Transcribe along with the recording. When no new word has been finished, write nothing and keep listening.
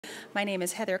My name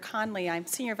is Heather Conley. I'm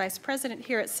Senior Vice President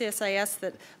here at CSIS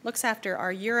that looks after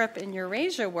our Europe and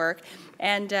Eurasia work.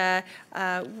 And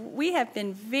we have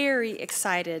been very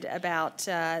excited about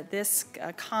this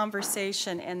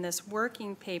conversation and this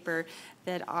working paper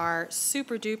that our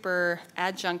super-duper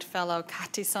adjunct fellow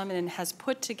Kati Suominen has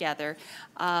put together,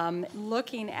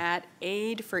 looking at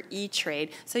aid for E-trade.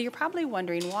 So you're probably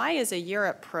wondering, why is a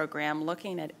Europe program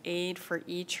looking at aid for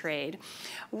E-trade?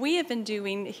 We have been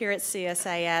doing here at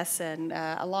CSIS, and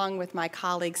along with my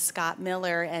colleague Scott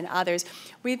Miller and others,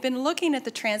 we've been looking at the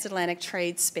transatlantic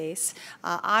trade space.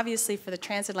 Obviously, for the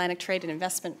transatlantic trade and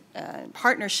investment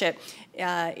partnership,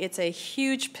 it's a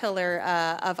huge pillar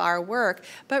of our work.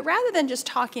 But rather than just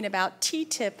talking about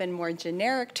TTIP in more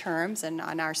generic terms and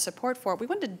on our support for it, we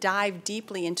wanted to dive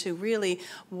deeply into really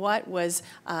what was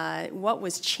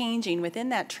changing within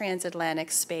that transatlantic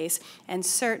space, and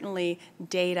certainly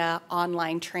data,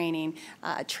 online trading,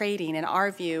 in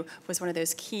our view, was one of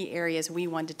those key areas we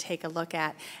wanted to take a look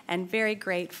at. And very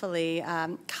gratefully,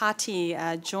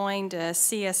 Kati joined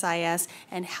CSIS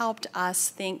and helped us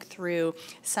think through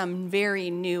some very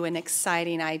new and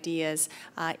exciting ideas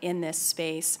in this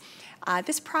space.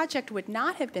 This project would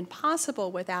not have been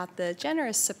possible without the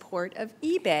generous support of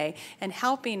eBay and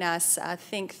helping us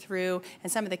think through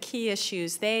and some of the key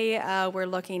issues they were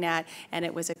looking at. And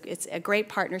it's a great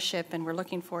partnership, and we're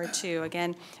looking forward to,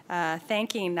 again,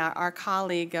 thanking our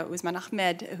colleague Usman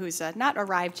Ahmed, who's not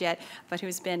arrived yet, but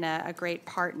who's been a great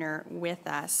partner with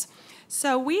us.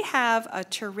 So we have a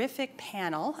terrific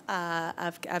panel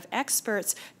of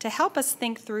experts to help us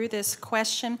think through this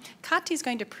question. Kati's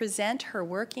going to present her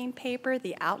working paper,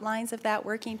 the outlines of that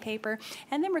working paper,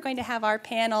 and then we're going to have our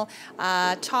panel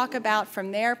talk about,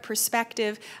 from their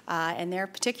perspective and their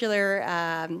particular,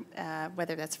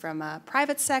 whether that's from a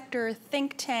private sector,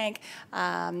 think tank,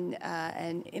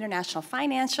 an international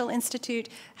financial institute,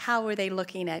 how are they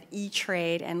looking at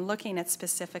E-trade and looking at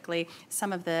specifically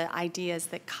some of the ideas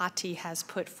that Kati has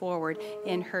put forward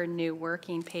in her new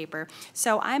working paper.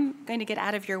 So I'm going to get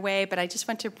out of your way, but I just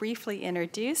want to briefly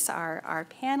introduce our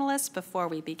panelists before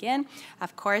we begin.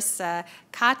 Of course,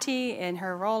 Kati, in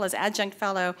her role as adjunct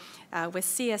fellow with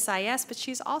CSIS, but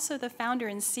she's also the founder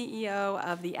and CEO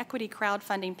of the equity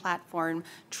crowdfunding platform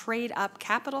Trade Up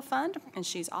Capital Fund, and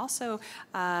she's also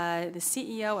the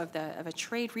CEO of a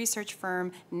trade research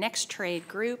firm, Next Trade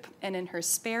Group, and in her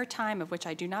spare time, of which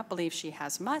I do not believe she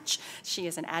has much, she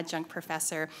is an adjunct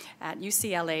professor at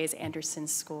UCLA's Anderson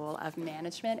School of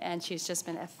Management, and she's just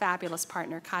been a fabulous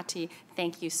partner. Kati,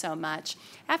 thank you so much.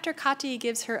 After Kati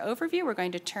gives her overview, we're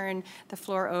going to turn the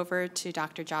floor over to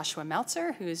Dr. Joshua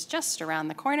Meltzer, who's just around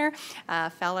the corner,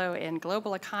 fellow in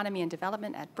global economy and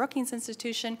development at Brookings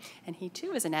Institution, and he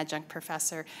too is an adjunct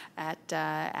professor at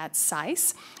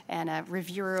CSIS and a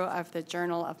reviewer of the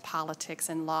Journal of Politics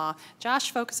and Law.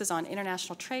 Josh focuses on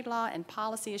international trade law and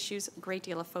policy issues, a great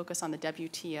deal of focus on the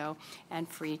WTO and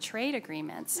free trade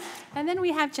agreements. And then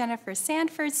we have Jennifer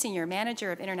Sanford, Senior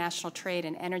Manager of International Trade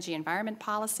and Energy Environment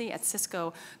Policy at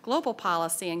Cisco Global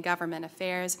Policy and Government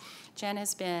Affairs. Jen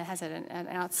has an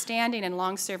outstanding and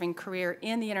long-serving career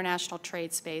in the international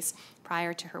trade space.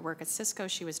 Prior to her work at Cisco,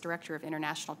 she was Director of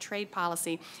International Trade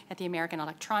Policy at the American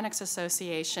Electronics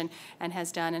Association and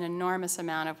has done an enormous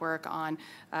amount of work on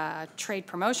Trade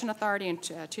Promotion Authority in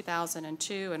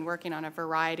 2002 and working on a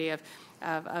variety of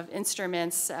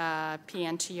instruments,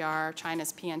 PNTR,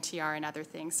 China's PNTR, and other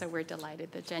things. So we're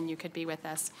delighted that, Jen, you could be with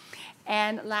us.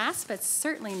 And last but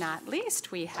certainly not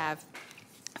least, we have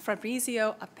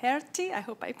Fabrizio Aperti. I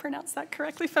hope I pronounced that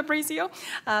correctly, Fabrizio.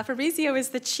 Fabrizio is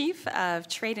the Chief of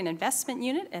Trade and Investment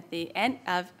Unit at the end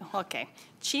of,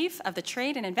 Chief of the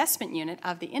Trade and Investment Unit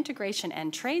of the Integration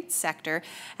and Trade Sector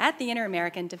at the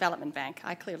Inter-American Development Bank.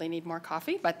 I clearly need more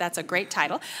coffee, but that's a great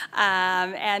title.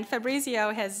 And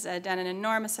Fabrizio has done an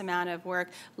enormous amount of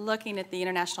work looking at the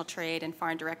international trade and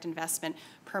foreign direct investment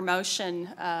promotion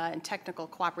and technical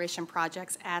cooperation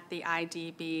projects at the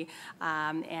IDB,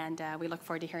 and we look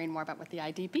forward to hearing more about what the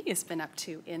IDB has been up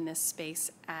to in this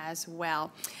space as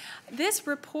well. This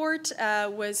report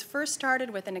was first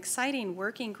started with an exciting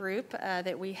working group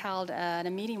that we held at a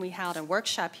meeting we held, a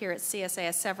workshop here at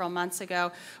CSIS several months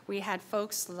ago. We had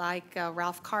folks like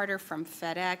Ralph Carter from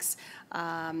FedEx,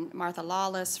 Martha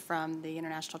Lawless from the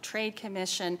International Trade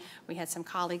Commission. We had some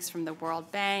colleagues from the World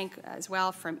Bank as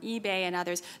well, from eBay and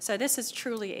others. So this is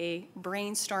truly a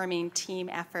brainstorming team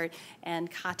effort, and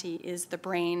Kati is the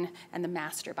brain and the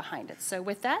master behind it. So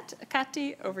with that,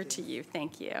 Kati, over to you.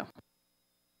 Thank you.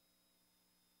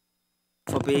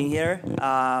 For being here,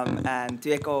 and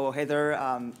to echo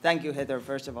Heather, thank you, Heather,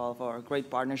 first of all, for a great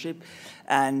partnership,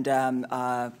 and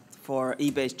for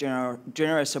eBay's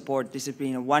generous support. This has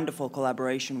been a wonderful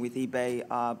collaboration with eBay,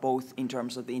 both in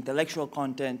terms of the intellectual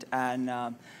content and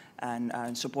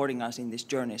supporting us in this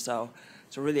journey. So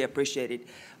really appreciate it.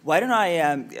 Why don't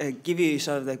I give you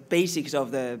sort of the basics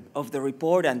of the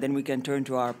report, and then we can turn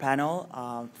to our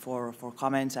panel for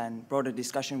comments and broader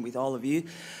discussion with all of you.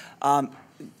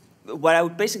 What I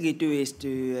would basically do is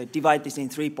to divide this in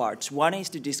three parts. One is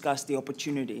to discuss the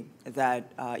opportunity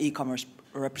that e-commerce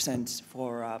represents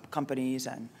for companies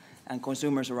and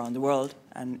consumers around the world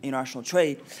and international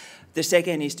trade. The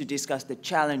second is to discuss the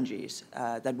challenges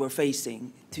that we're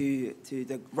facing to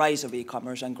the rise of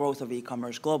e-commerce and growth of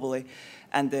e-commerce globally.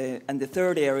 And the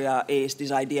third area is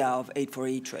this idea of aid for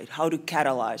e-trade, how to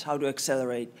catalyze, how to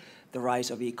accelerate the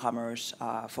rise of e-commerce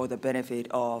for the benefit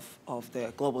of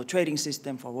the global trading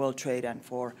system, for world trade, and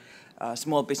for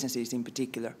small businesses in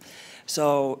particular.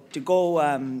 So to go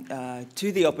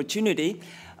to the opportunity,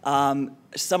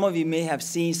 some of you may have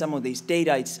seen some of these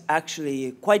data. It's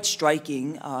actually quite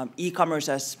striking. E-commerce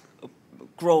has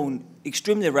grown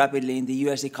extremely rapidly in the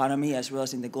US economy as well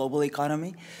as in the global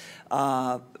economy.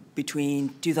 Between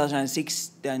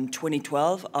 2006 and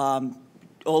 2012,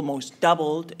 almost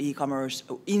doubled e-commerce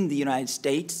in the United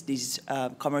States. This is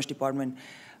Commerce Department,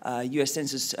 US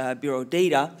Census Bureau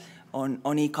data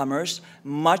on e-commerce.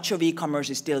 Much of e-commerce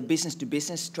is still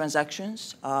business-to-business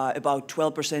transactions. About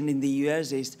 12% in the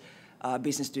US is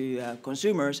business to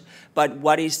consumers. But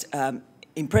what is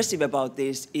impressive about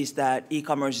this is that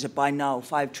e-commerce is by now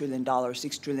 $5 trillion,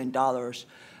 $6 trillion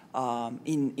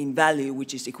in value,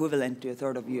 which is equivalent to a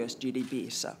third of US GDP.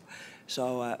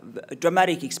 So a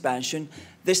dramatic expansion.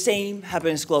 The same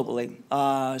happens globally.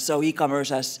 So e-commerce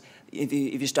has, if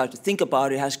you start to think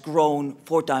about it, has grown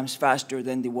 4 times faster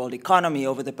than the world economy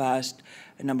over the past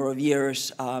number of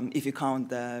years. If you count,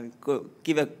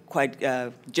 give a quite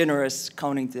generous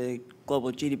counting the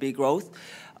global GDP growth.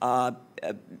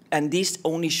 And this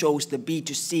only shows the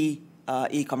B2C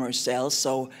e-commerce sales.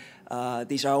 So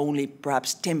these are only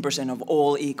perhaps 10% of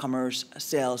all e-commerce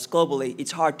sales globally.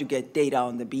 It's hard to get data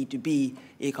on the B2B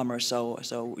e-commerce,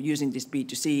 so using this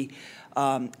B2C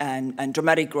and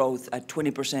dramatic growth at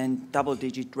 20%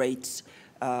 double-digit rates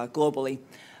globally.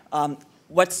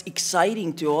 What's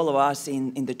exciting to all of us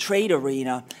in the trade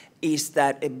arena is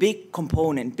that a big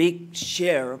component, big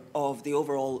share of the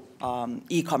overall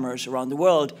e-commerce around the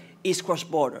world is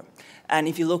cross-border. And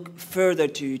if you look further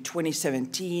to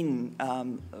 2017,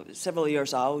 several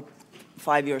years out,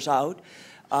 5 years out,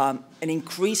 an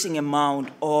increasing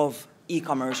amount of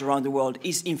e-commerce around the world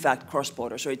is in fact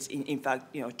cross-border. So it's in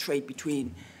fact trade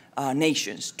between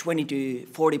nations. 20 to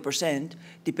 40%,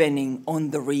 depending on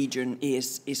the region,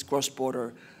 is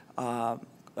cross-border of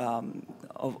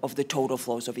the total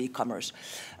flows of e-commerce.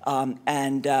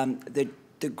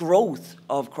 The growth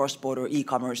of cross-border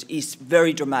e-commerce is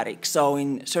very dramatic. So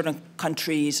in certain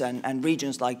countries and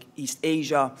regions like East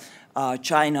Asia,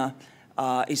 China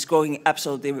is growing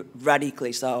absolutely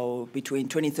radically. So between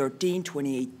 2013,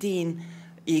 2018,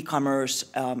 e-commerce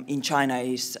in China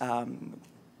is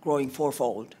growing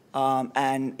fourfold.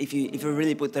 And if you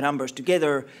really put the numbers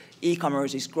together,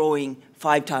 e-commerce is growing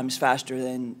 5 times faster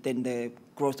than the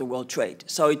growth of world trade.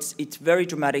 So it's very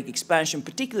dramatic expansion,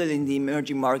 particularly in the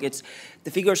emerging markets. The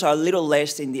figures are a little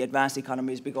less in the advanced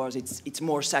economies because it's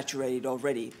more saturated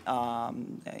already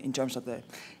in terms of the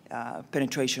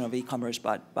penetration of e-commerce.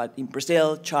 But in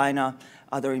Brazil, China,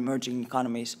 other emerging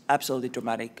economies, absolutely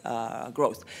dramatic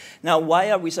growth. Now, why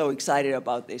are we so excited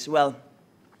about this? Well,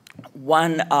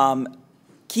 one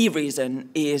key reason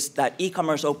is that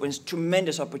e-commerce opens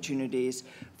tremendous opportunities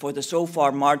for the so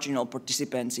far marginal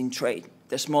participants in trade,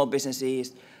 the small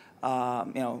businesses,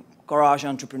 garage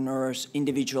entrepreneurs,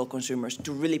 individual consumers,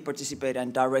 to really participate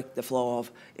and direct the flow of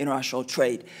international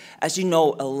trade. As you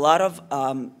know, a lot of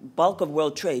bulk of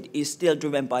world trade is still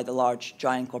driven by the large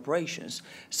giant corporations.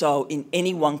 So in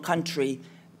any one country,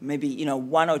 maybe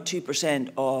 1 or 2%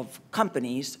 of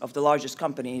companies, of the largest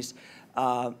companies,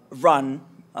 run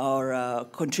or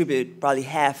contribute probably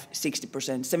half, 60%,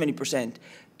 70%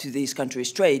 to these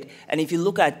countries' trade. And if you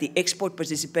look at the export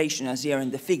participation, as here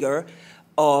in the figure,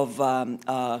 of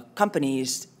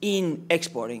companies in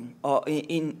exporting or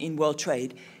in world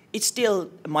trade, it's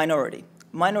still a minority.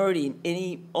 Minority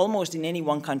almost in any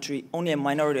one country, only a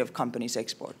minority of companies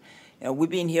export. We've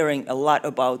been hearing a lot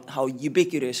about how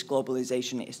ubiquitous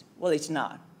globalization is. Well, it's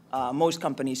not. Most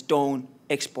companies don't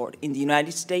export. In the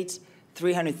United States,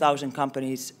 300,000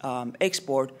 companies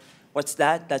export. What's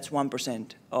that? That's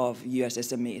 1% of US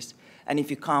SMEs. And if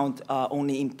you count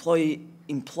only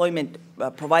employment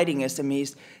providing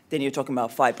SMEs, then you're talking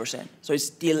about 5%. So it's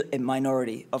still a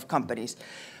minority of companies.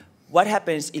 What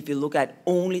happens if you look at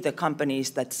only the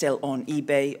companies that sell on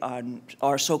eBay and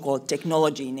are so-called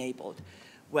technology-enabled?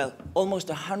 Well, almost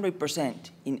 100%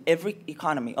 in every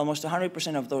economy, almost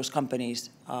 100% of those companies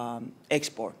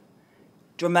export.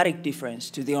 Dramatic difference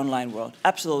to the online world,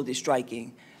 absolutely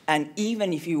striking. And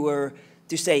even if you were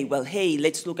to say, well, hey,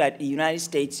 let's look at the United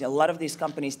States, a lot of these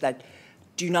companies that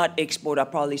do not export are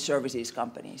probably services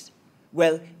companies.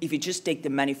 Well, if you just take the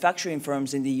manufacturing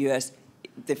firms in the US,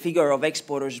 the figure of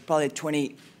exporters is probably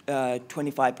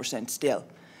 25% still.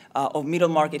 Of middle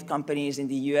market companies in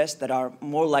the US that are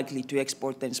more likely to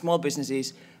export than small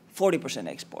businesses, 40%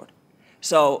 export.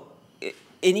 So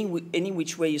any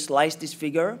which way you slice this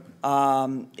figure,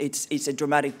 it's a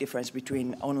dramatic difference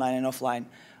between online and offline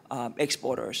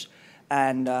exporters.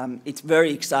 And it's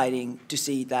very exciting to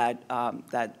see that,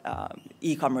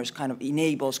 e-commerce kind of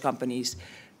enables companies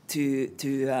to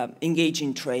engage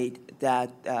in trade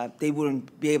that they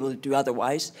wouldn't be able to do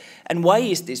otherwise. And why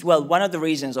is this? Well, one of the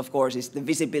reasons, of course, is the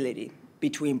visibility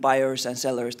between buyers and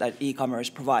sellers that e-commerce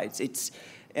provides. It's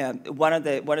one of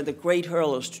the great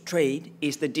hurdles to trade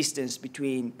is the distance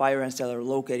between buyer and seller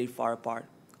located far apart.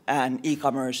 And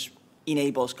e-commerce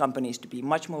enables companies to be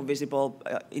much more visible,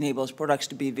 enables products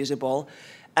to be visible,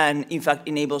 and in fact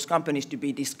enables companies to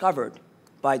be discovered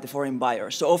by the foreign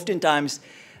buyers. So oftentimes,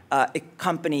 a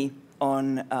company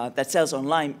that sells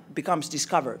online becomes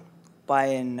discovered by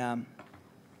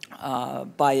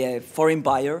a foreign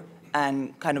buyer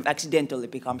and kind of accidentally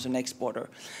becomes an exporter.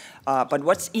 But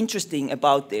what's interesting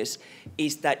about this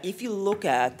is that if you look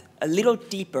at a little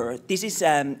deeper, this is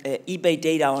eBay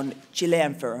data on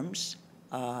Chilean firms,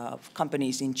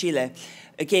 companies in Chile,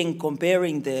 again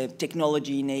comparing the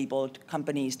technology-enabled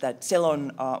companies that sell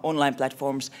on online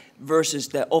platforms versus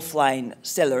the offline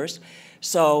sellers.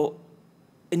 So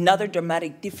another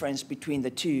dramatic difference between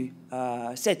the two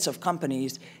sets of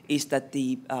companies is that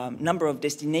the number of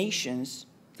destinations,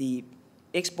 the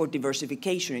export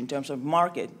diversification in terms of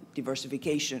market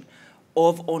diversification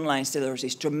of online sellers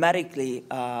is dramatically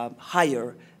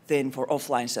higher than for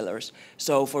offline sellers.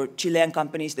 So for Chilean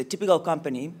companies, the typical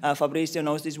company, Fabrizio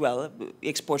knows this well,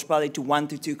 exports probably to 1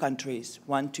 to 2 countries,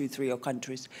 1, 2, 3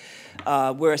 countries,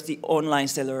 whereas the online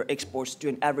seller exports to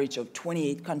an average of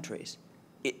 28 countries.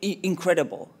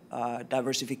 Incredible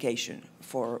diversification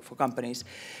for companies.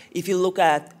 If you look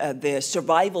at the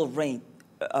survival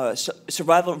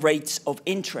rates of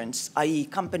entrants, i.e.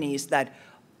 companies that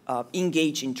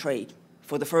engage in trade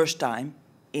for the first time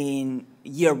in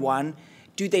year 1,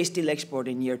 do they still export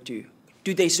in year 2?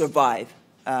 Do they survive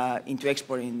into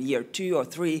exporting in year 2 or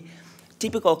 3?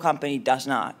 Typical company does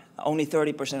not. Only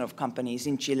 30% of companies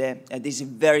in Chile, this is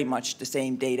very much the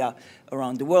same data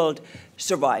around the world,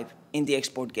 survive in the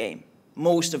export game.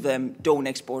 Most of them don't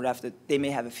export after, they may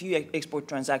have a few export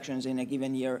transactions in a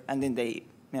given year and then they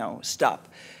stop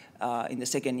in the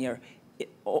second year.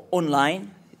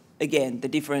 Online, again, the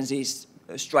difference is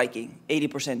striking.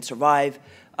 80% survive,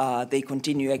 they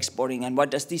continue exporting. And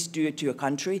what does this do to a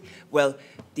country? Well,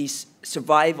 these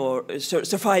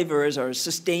survivors or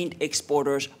sustained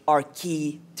exporters are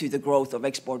key to the growth of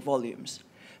export volumes.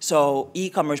 So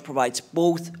e-commerce provides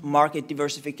both market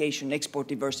diversification, export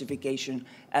diversification,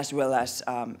 as well as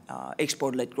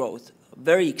export-led growth.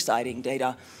 Very exciting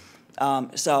data.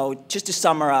 So just to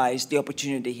summarize the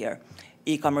opportunity here,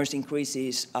 e-commerce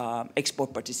increases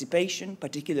export participation,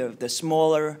 particularly of the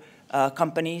smaller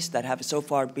companies that have so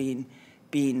far been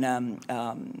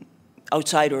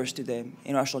outsiders to the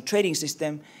international trading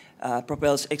system,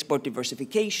 propels export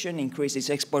diversification, increases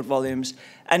export volumes,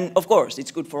 and of course, it's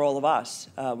good for all of us.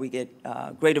 We get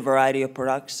greater variety of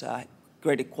products,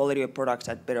 greater quality of products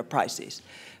at better prices.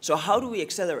 So how do we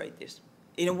accelerate this?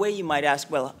 In a way, you might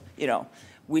ask, well,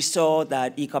 we saw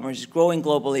that e-commerce is growing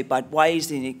globally, but why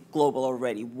isn't it global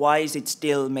already? Why is it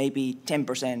still maybe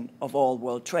 10% of all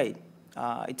world trade?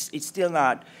 It's still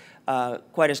not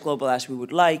quite as global as we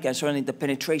would like, and certainly the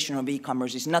penetration of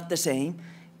e-commerce is not the same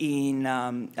in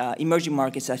emerging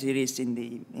markets as it is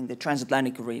in the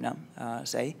transatlantic arena,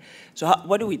 say. So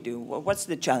what do we do? What's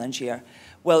the challenge here?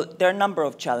 Well, there are a number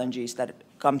of challenges that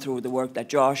come through the work that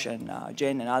Josh and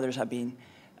Jen and others have been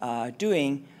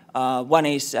doing. One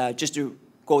is just to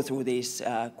go through this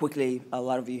quickly. A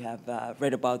lot of you have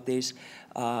read about this.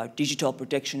 Digital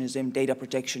protectionism, data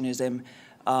protectionism,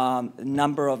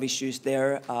 number of issues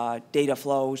there, data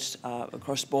flows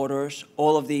across borders.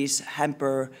 All of these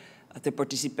hamper the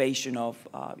participation of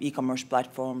e-commerce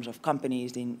platforms, of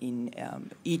companies in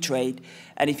e-trade.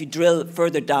 And if you drill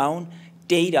further down,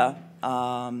 data,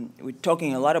 we're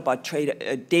talking a lot about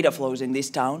data flows in this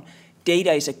town.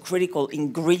 Data is a critical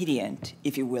ingredient,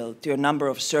 if you will, to a number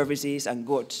of services and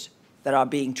goods that are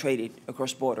being traded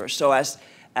across borders. So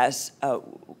as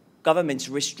governments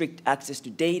restrict access to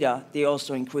data, they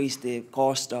also increase the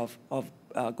cost of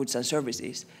goods and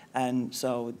services. And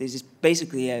so this is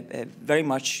basically a very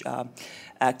much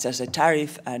acts as a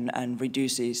tariff and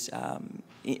reduces,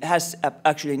 it has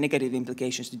actually negative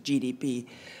implications to GDP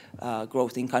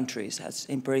growth in countries, has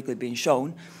empirically been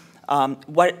shown.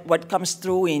 What comes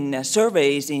through in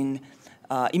surveys in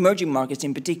emerging markets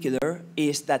in particular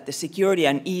is that the security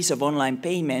and ease of online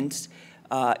payments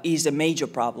is a major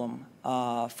problem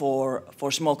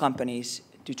for small companies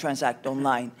to transact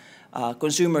online.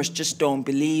 Consumers just don't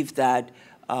believe that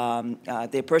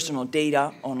their personal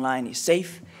data online is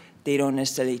safe. They don't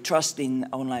necessarily trust in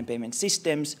online payment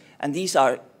systems, and these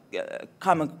are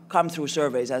come through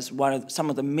surveys as some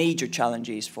of the major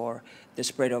challenges for the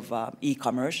spread of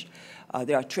e-commerce.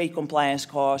 There are trade compliance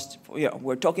costs.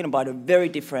 We're talking about a very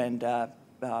different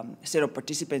set of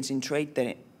participants in trade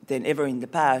than ever in the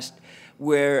past,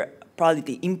 where probably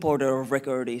the importer of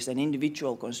record is an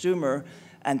individual consumer,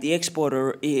 and the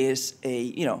exporter is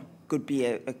could be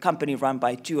a company run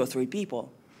by 2 or 3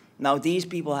 people. Now these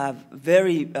people have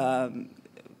very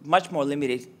much more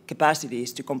limited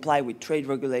capacities to comply with trade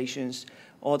regulations,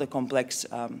 all the complex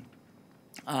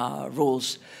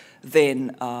rules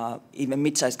than even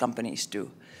mid-sized companies do.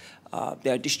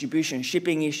 There are distribution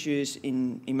shipping issues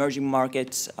in emerging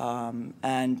markets,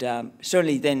 and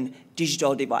certainly then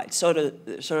digital divides. So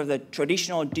sort of the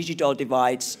traditional digital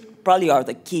divides probably are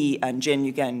the key, and Jen,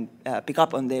 you can pick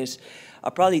up on this, are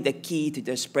probably the key to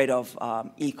the spread of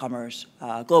e-commerce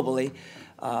globally.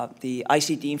 The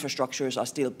ICT infrastructures are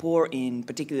still poor in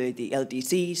particularly the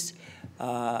LDCs,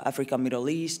 Africa, Middle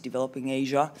East, developing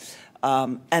Asia.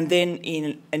 And then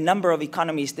in a number of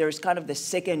economies, there is kind of the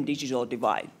second digital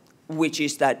divide, which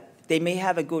is that they may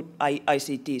have a good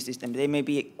ICT system. They may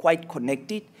be quite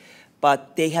connected,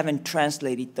 but they haven't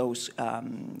translated those their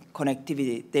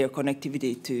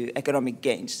connectivity to economic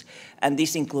gains. And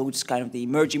this includes kind of the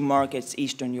emerging markets,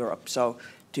 Eastern Europe. So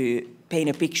to paint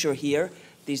a picture here,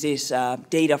 this is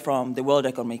data from the World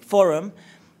Economic Forum.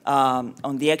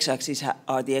 On the x-axis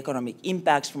are the economic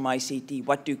impacts from ICT.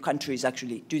 What do countries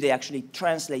do they actually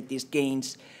translate these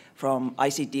gains from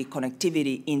ICT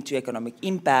connectivity into economic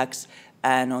impacts?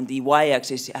 And on the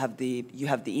y-axis, you have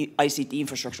the ICT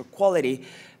infrastructure quality.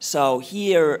 So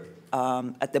here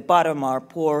at the bottom are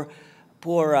poor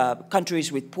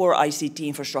countries with poor ICT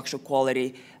infrastructure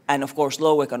quality, and of course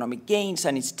low economic gains.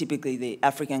 And it's typically the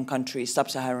African countries,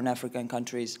 sub-Saharan African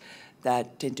countries,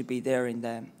 that tend to be there in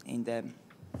the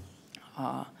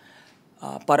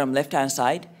bottom left-hand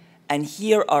side. And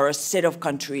here are a set of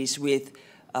countries with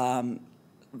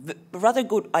rather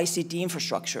good ICT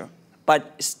infrastructure,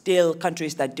 but still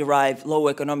countries that derive low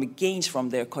economic gains from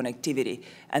their connectivity.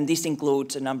 And this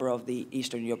includes a number of the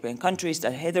Eastern European countries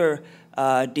that Heather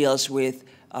deals with,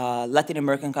 Latin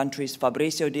American countries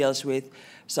Fabrizio deals with.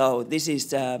 So this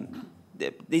is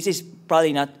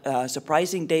probably not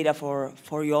surprising data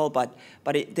for you all, but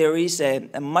there is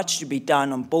much to be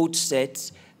done on both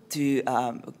sets to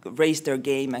raise their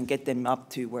game and get them up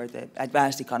to where the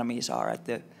advanced economies are at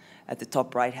the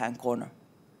top right-hand corner.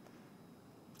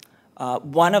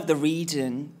 One of the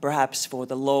reasons, perhaps, for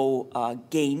the low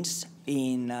gains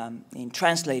in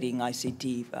translating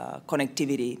ICT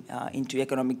connectivity into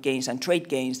economic gains and trade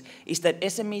gains is that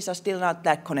SMEs are still not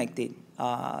that connected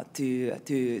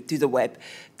to the web.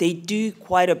 They do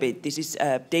quite a bit. This is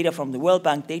data from the World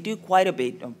Bank. They do quite a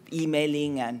bit of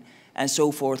emailing and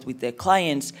so forth with their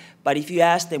clients. But if you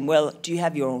ask them, well, do you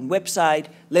have your own website,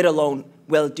 let alone,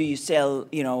 well, do you sell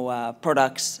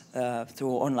products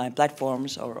through online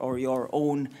platforms or your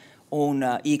own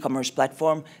e-commerce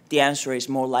platform, the answer is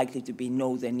more likely to be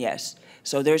no than yes.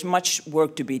 So there's much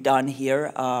work to be done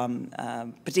here,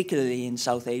 particularly in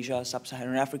South Asia,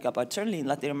 Sub-Saharan Africa, but certainly in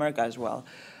Latin America as well.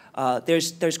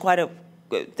 There's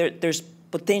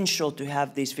potential to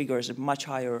have these figures at much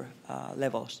higher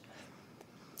levels.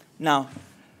 Now,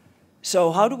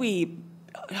 so how do we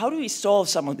solve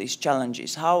some of these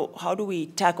challenges? How do we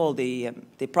tackle the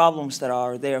problems that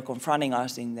are there confronting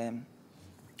us in them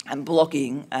and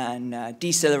blocking and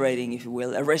decelerating, if you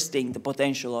will, arresting the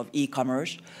potential of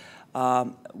e-commerce?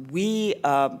 We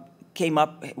came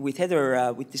up with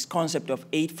Heather with this concept of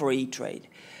aid for e-trade.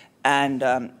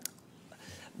 And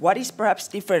what is perhaps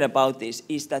different about this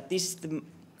is that this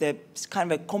is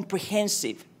kind of a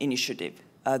comprehensive initiative.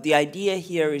 The idea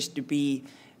here is to be,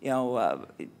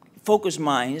 focus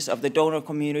minds of the donor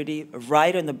community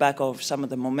right on the back of some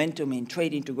of the momentum in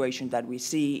trade integration that we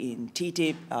see in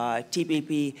TTIP,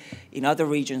 TPP, in other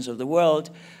regions of the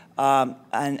world,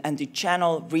 and to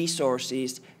channel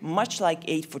resources, much like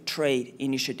Aid for Trade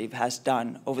initiative has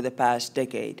done over the past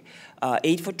decade.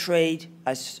 Aid for Trade,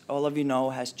 as all of you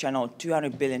know, has channeled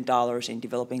 $200 billion in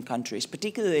developing countries,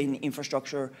 particularly in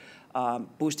infrastructure,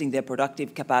 boosting their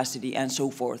productive capacity and so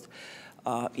forth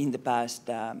over the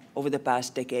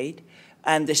past decade.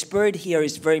 And the spirit here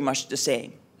is very much the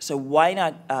same. So why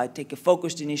not take a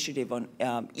focused initiative on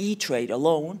e-trade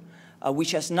alone,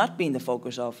 which has not been the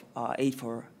focus of Aid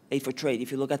for Trade.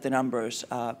 If you look at the numbers,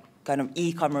 kind of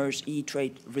e-commerce,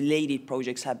 e-trade related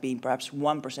projects have been perhaps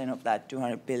 1% of that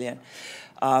 200 billion.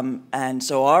 And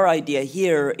so our idea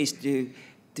here is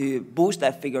to boost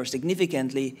that figure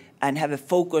significantly and have a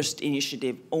focused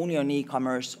initiative only on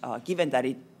e-commerce, given that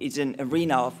it is an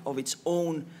arena of its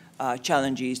own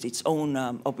challenges, its own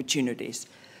opportunities.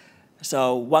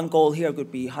 So one goal here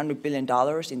could be $100 billion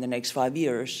in the next 5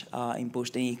 years in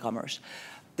boosting e-commerce.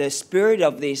 The spirit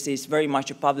of this is very much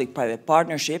a public-private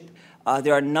partnership.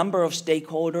 There are a number of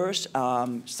stakeholders,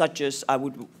 such as I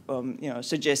would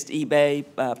suggest eBay,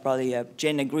 probably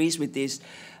Jen agrees with this,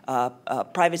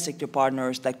 private sector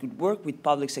partners that could work with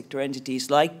public sector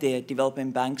entities like the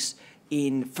development banks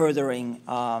in furthering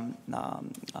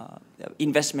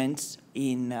investments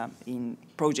in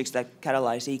projects that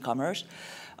catalyze e-commerce.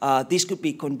 This could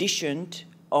be conditioned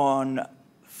on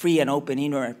free and open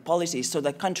internet policies so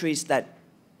that countries that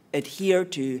adhere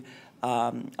to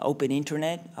open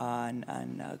internet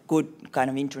and good kind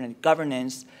of internet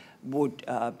governance would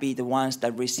be the ones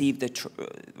that receive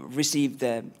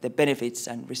the benefits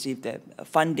and receive the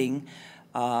funding,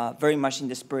 very much in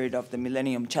the spirit of the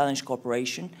Millennium Challenge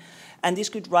Corporation. And this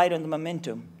could ride on the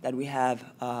momentum that we have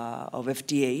of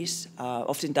FTAs.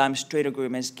 Oftentimes, trade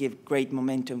agreements give great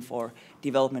momentum for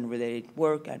development-related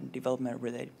work and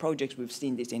development-related projects. We've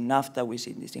seen this in NAFTA, we've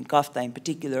seen this in CAFTA in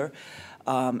particular,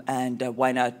 and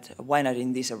why not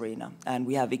in this arena? And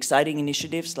we have exciting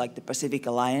initiatives like the Pacific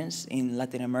Alliance in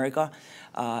Latin America.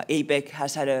 APEC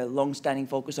has had a long-standing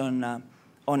focus on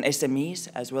SMEs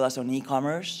as well as on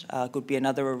e-commerce, could be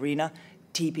another arena.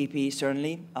 TPP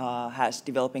certainly has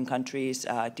developed countries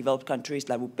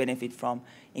that would benefit from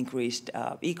increased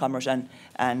e-commerce, and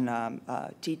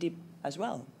TTIP as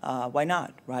well. Why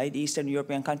not, right? Eastern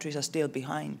European countries are still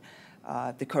behind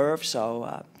the curve,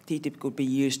 so TTIP could be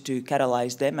used to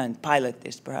catalyze them and pilot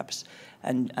this perhaps.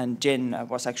 And Jen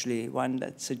was actually one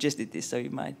that suggested this, so you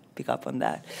might pick up on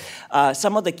that.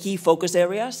 Some of the key focus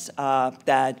areas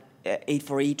that Aid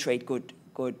for E-Trade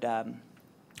could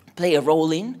play a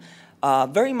role in,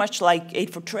 very much like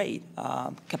Aid for Trade,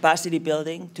 capacity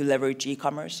building to leverage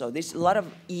e-commerce. So there's a lot of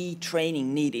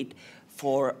e-training needed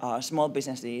for small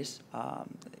businesses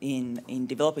in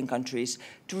developing countries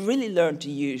to really learn to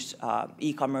use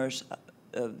e-commerce,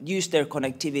 use their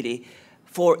connectivity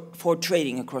for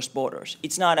trading across borders.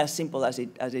 It's not as simple as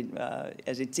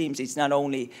it seems. It's not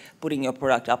only putting your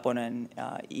product up on an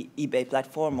eBay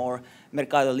platform or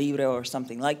Mercado Libre or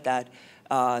something like that.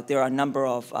 There are a number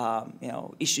of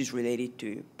issues related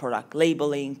to product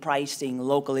labeling, pricing,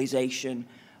 localization,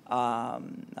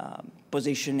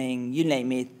 positioning, you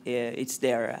name it. It's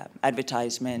there,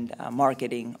 advertisement,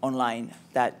 marketing, online,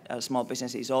 that small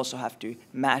businesses also have to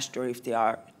master if they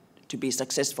are to be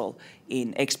successful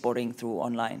in exporting through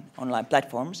online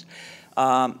platforms.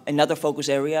 Another focus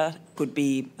area could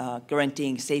be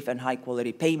guaranteeing safe and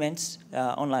high-quality payments,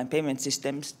 online payment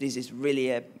systems. This is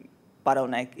really a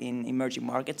bottleneck in emerging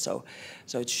markets, so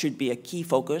it should be a key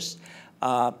focus.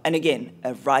 And again,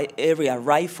 an area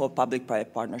rife for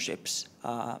public-private partnerships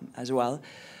as well.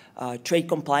 Trade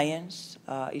compliance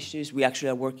issues. We actually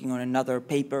are working on another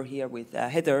paper here with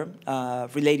Heather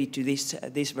related to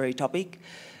this very topic.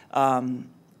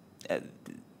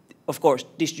 Of course,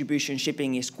 distribution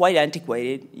shipping is quite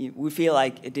antiquated. We feel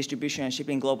like distribution and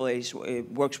shipping globally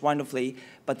works wonderfully,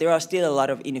 but there are still a lot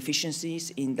of inefficiencies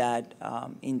in that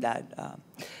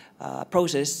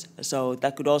process. So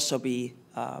that could also be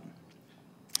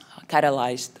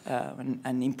catalyzed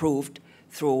and improved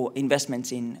through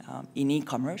investments in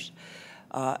e-commerce.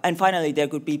 And finally, there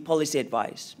could be policy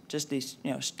advice, just this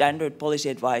standard policy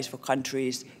advice for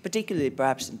countries, particularly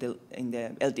perhaps in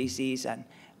the LDCs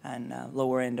and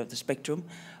lower end of the spectrum,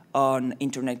 on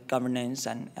internet governance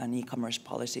and e-commerce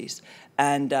policies.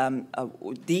 And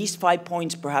these 5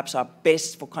 points perhaps are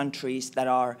best for countries that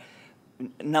are,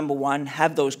 number one,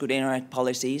 have those good internet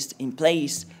policies in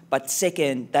place, but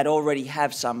second, that already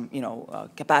have some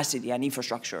capacity and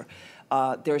infrastructure.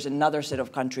 There's another set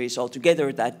of countries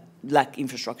altogether that lack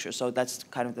infrastructure, so that's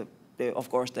kind of the of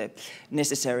course, the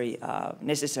necessary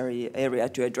area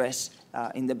to address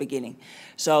in the beginning.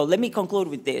 So let me conclude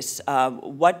with this.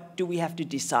 What do we have to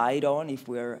decide on if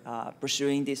we're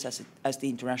pursuing this as the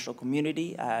international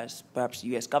community, as perhaps the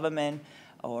U.S. government,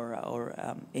 or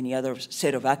any other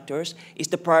set of actors, is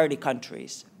the priority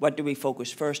countries. What do we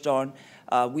focus first on?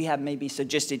 We have maybe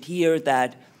suggested here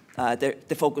that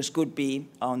the focus could be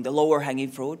on the lower hanging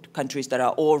fruit, countries that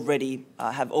are already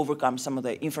have overcome some of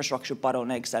the infrastructure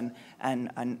bottlenecks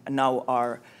and now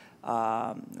are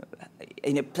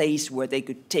in a place where they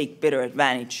could take better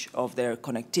advantage of their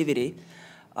connectivity.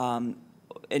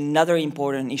 Another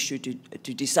important issue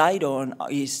to decide on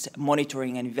is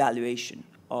monitoring and evaluation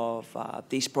of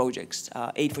these projects.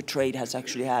 Aid for Trade has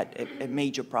actually had a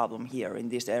major problem here in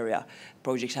this area.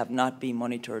 Projects have not been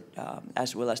monitored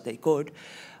as well as they could.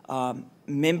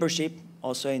 Membership,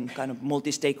 also in kind of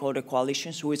multi-stakeholder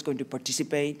coalitions, who is going to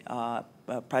participate,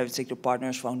 private sector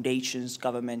partners, foundations,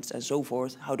 governments, and so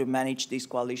forth, how to manage these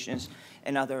coalitions,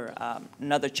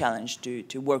 another challenge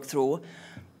to work through.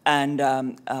 And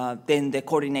then the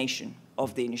coordination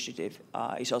of the initiative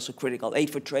is also critical. Aid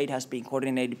for Trade has been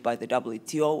coordinated by the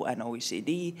WTO and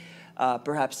OECD.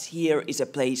 Perhaps here is a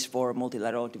place for a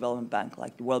multilateral development bank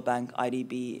like the World Bank,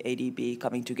 IDB, ADB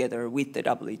coming together with the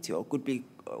WTO. Could be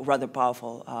a rather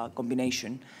powerful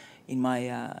combination, in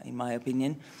my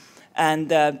opinion. And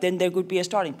then there could be a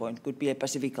starting point. Could be a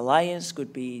Pacific Alliance,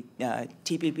 could be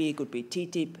TPP, could be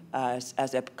TTIP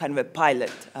as a kind of a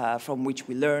pilot from which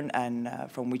we learn and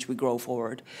from which we grow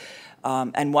forward.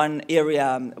 And one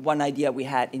idea we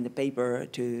had in the paper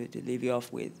to leave you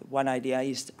off with, one idea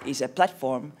is a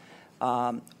platform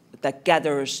that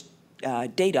gathers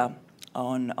data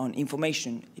on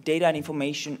information, data and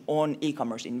information on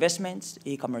e-commerce investments,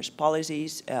 e-commerce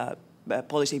policies,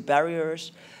 policy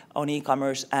barriers on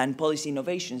e-commerce, and policy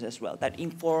innovations as well. That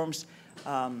informs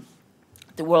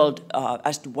the world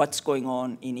as to what's going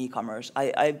on in e-commerce.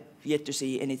 I've yet to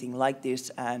see anything like this,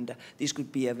 and this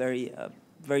could be a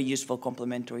very useful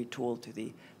complementary tool to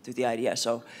the idea.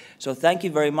 So thank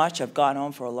you very much. I've gone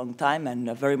on for a long time, and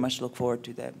I very much look forward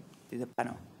to the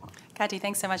panel. Kati,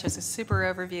 thanks so much. It was a super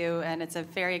overview, and it's a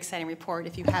very exciting report.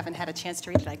 If you haven't had a chance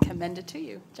to read it, I commend it to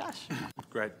you. Josh.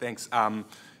 Great, thanks.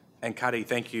 And Kati,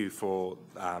 thank you for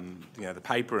the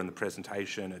paper and the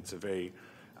presentation. It's a very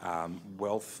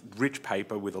rich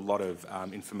paper with a lot of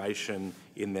information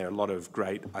in there, a lot of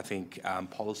great, I think,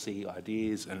 policy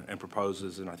ideas and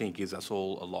proposals, and I think gives us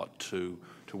all a lot to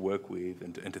work with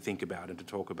and to think about and to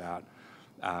talk about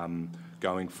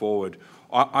going forward.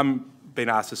 I'm been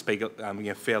asked to speak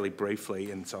fairly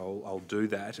briefly, and so I'll do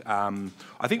that.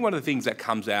 I think one of the things that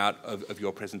comes out of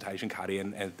your presentation, Kati,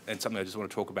 and something I just want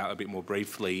to talk about a bit more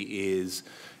briefly is,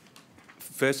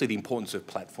 firstly, the importance of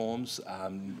platforms.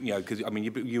 Because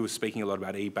you were speaking a lot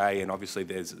about eBay, and obviously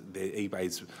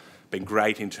eBay's been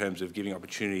great in terms of giving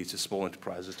opportunities to small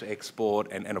enterprises to export,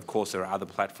 and of course there are other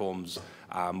platforms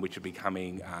which are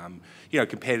becoming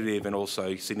competitive and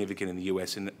also significant in the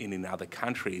US and in other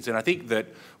countries. And I think that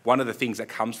one of the things that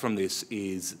comes from this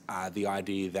is the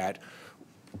idea that,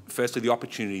 firstly, the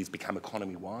opportunities become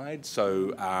economy-wide.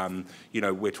 So,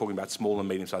 we're talking about small and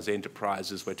medium-sized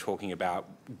enterprises. We're talking about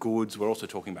goods. We're also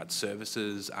talking about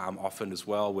services often as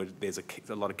well, where there's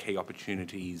a lot of key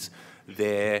opportunities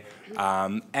there.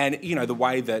 And, the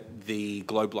way that the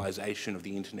globalisation of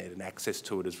the internet and access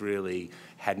to it has really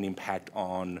had an impact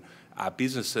on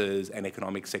businesses and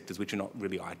economic sectors which are not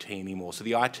really IT anymore. So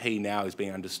the IT now is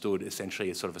being understood essentially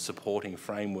as sort of a supporting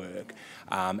framework,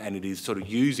 and it is sort of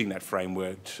using that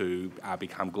framework to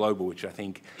become global, which I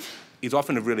think is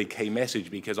often a really key message,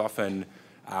 because often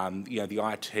the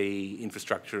IT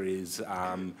infrastructure is,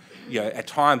 at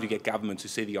times you get governments who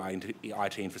see the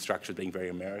IT infrastructure as being very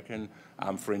American,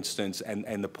 for instance,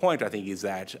 and the point I think is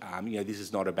that this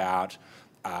is not about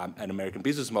an American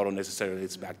business model necessarily.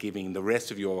 It's about giving the rest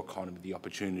of your economy the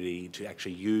opportunity to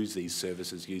actually use these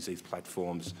services, use these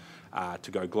platforms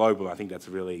to go global. I think that's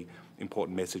a really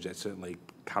important message that certainly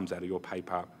comes out of your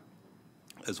paper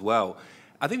as well.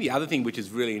 I think the other thing which is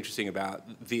really interesting about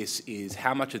this is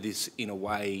how much of this, in a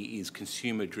way, is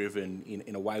consumer-driven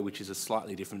in a way which is a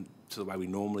slightly different to the way we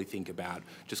normally think about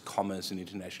just commerce and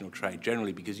international trade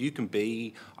generally, because you can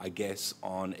be, I guess,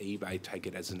 on eBay, take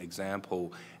it as an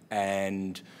example,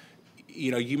 and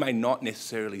you may not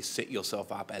necessarily set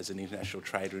yourself up as an international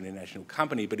trader, an international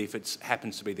company, but if it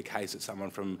happens to be the case that someone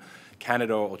from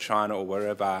Canada or China or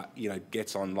wherever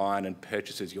gets online and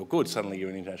purchases your goods, suddenly you're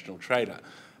an international trader.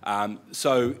 I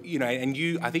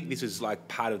think this is like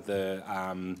part of the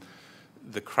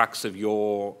the crux of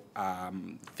your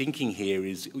thinking here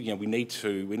is, we need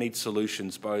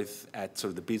solutions both at sort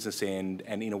of the business end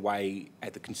and in a way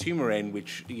at the consumer end,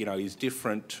 which is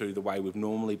different to the way we've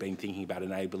normally been thinking about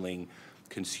enabling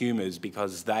consumers,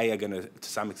 because they are going to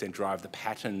some extent drive the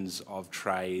patterns of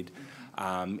trade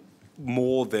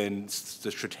more than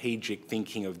the strategic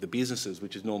thinking of the businesses,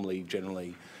 which has normally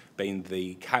generally been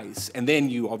the case. And then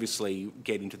you obviously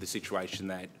get into the situation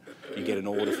that you get an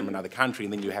order from another country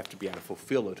and then you have to be able to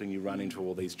fulfil it, and you run into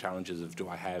all these challenges of, do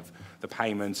I have the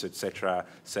payments, etc.,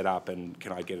 set up, and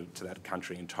can I get it to that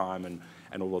country in time,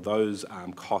 and all of those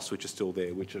costs which are still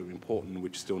there, which are important,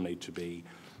 which still need to be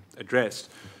addressed.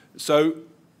 So,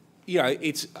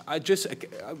 it's just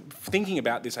thinking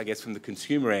about this, I guess, from the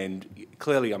consumer end.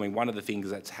 Clearly, I mean, one of the things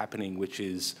that's happening, which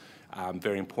is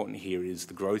very important here, is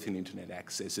the growth in internet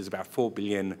access. There's about 4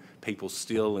 billion people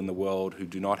still in the world who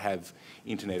do not have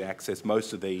internet access.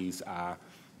 Most of these are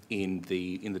in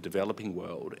the developing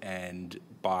world, and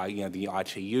by the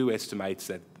ITU estimates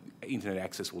that internet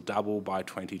access will double by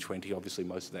 2020. Obviously,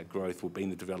 most of that growth will be in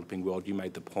the developing world. You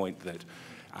made the point that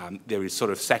there is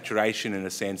sort of saturation, in a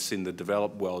sense, in the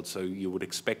developed world, so you would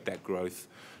expect that growth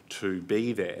to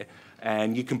be there.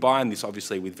 And you combine this,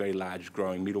 obviously, with very large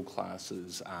growing middle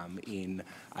classes in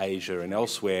Asia and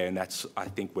elsewhere, and that's, I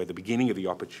think, where the beginning of the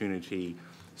opportunity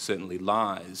certainly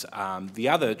lies. The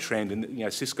other trend,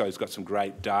 and Cisco's got some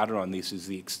great data on this, is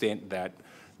the extent that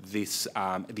the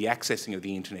accessing of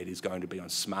the internet is going to be on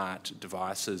smart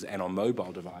devices and on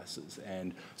mobile devices.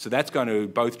 And so that's going to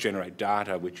both generate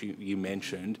data, which you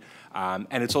mentioned, and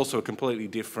it's also a completely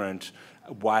different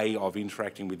way of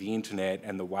interacting with the internet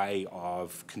and the way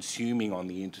of consuming on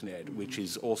the internet, which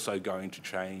is also going to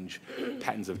change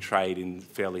patterns of trade in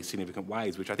fairly significant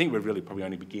ways, which I think we're really probably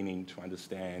only beginning to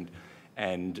understand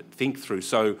and think through.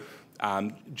 So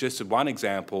just one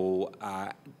example,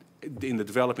 in the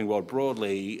developing world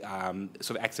broadly,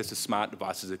 sort of access to smart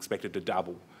devices is expected to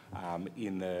double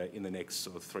in the next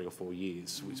sort of 3 or 4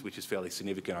 years, which is fairly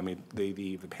significant. I mean,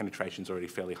 the penetration's already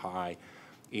fairly high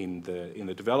in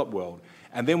the developed world.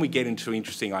 And then we get into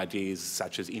interesting ideas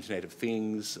such as Internet of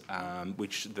Things,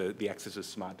 which the access to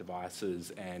smart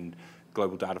devices and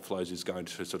global data flows is going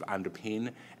to sort of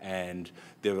underpin. And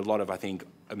there are a lot of, I think,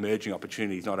 emerging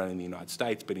opportunities, not only in the United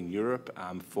States, but in Europe,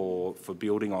 for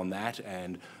building on that,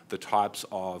 and the types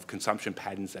of consumption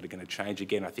patterns that are going to change.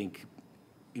 Again, I think,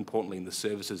 importantly in the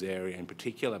services area in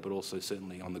particular, but also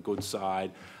certainly on the goods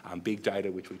side, big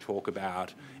data, which we talk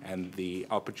about, and the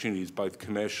opportunities both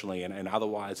commercially and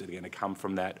otherwise that are going to come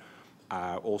from that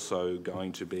are also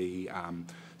going to be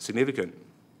significant.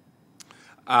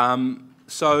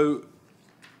 So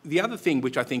the other thing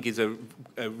which I think is a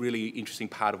really interesting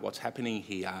part of what's happening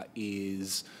here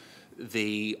is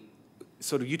the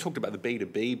sort of, you talked about the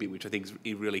B2B bit, which I think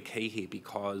is really key here,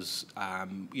 because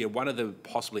one of the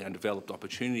possibly undeveloped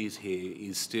opportunities here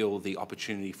is still the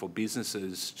opportunity for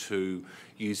businesses to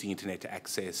use the internet to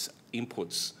access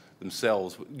inputs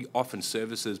themselves, often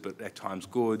services, but at times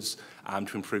goods,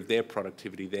 to improve their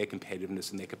productivity, their competitiveness,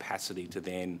 and their capacity to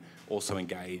then also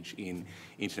engage in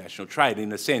international trade.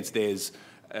 In a sense, there's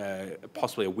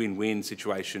possibly a win-win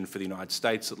situation for the United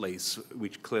States, at least,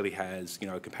 which clearly has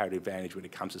a comparative advantage when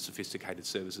it comes to sophisticated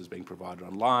services being provided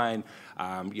online,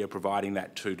 providing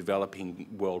that to developing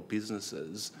world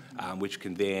businesses, which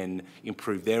can then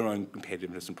improve their own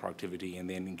competitiveness and productivity, and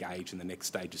then engage in the next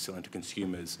stage of selling to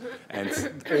consumers. And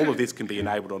all of this can be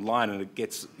enabled online, and it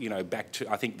gets back to,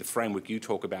 I think, the framework you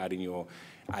talk about in your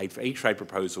Aid for E-Trade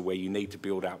proposal, where you need to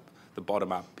build up the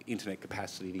bottom-up internet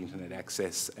capacity, the internet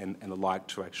access, and the like,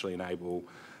 to actually enable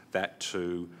that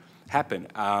to happen.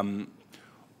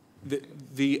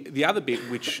 The other bit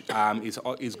which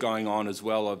is going on as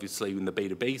well, obviously, in the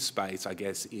B2B space, I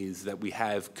guess, is that we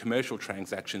have commercial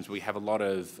transactions. We have a lot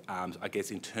of, I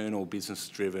guess, internal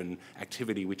business-driven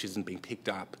activity which isn't being picked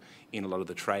up in a lot of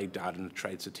the trade data and the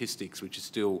trade statistics, which is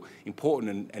still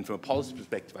important, and from a policy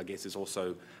perspective, I guess, is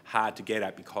also hard to get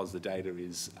at because the data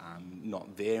is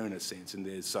not there, in a sense.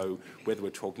 And so whether we're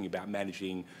talking about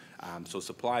managing sort of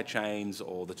supply chains,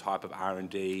 or the type of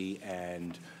R&D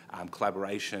and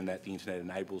collaboration that the internet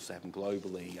enables to happen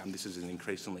globally, this is an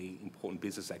increasingly important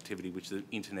business activity which the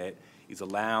internet is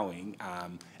allowing.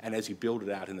 And as you build it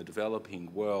out in the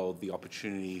developing world, the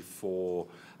opportunity for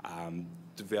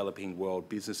developing world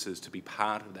businesses to be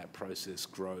part of that process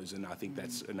grows, and I think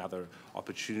that's another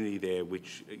opportunity there,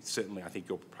 which certainly I think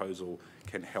your proposal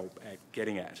can help at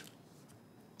getting at.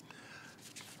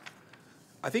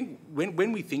 I think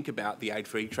when we think about the aid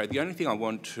for e-trade, the only thing I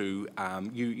want to,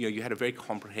 you had a very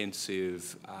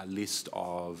comprehensive list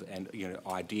of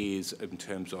ideas in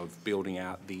terms of building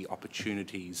out the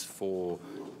opportunities for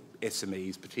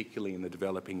SMEs, particularly in the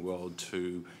developing world,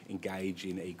 to engage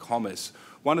in e-commerce.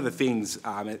 One of the things,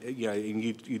 and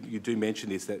you do mention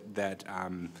this, that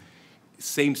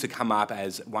seems to come up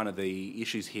as one of the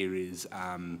issues here is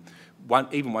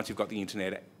even once you've got the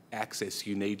internet access,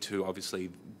 you need to obviously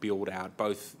build out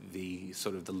both the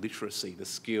sort of the literacy, the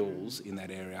skills in that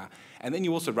area, and then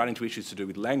you also run into issues to do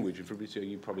with language. And Fabrizio,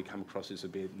 you probably come across this a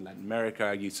bit in Latin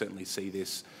America. You certainly see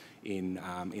this in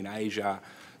Asia,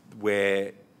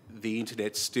 where the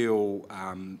internet's still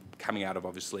coming out of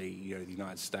obviously the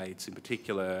United States in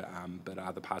particular, but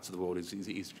other parts of the world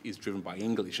is driven by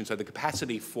English, and so the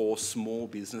capacity for small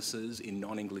businesses in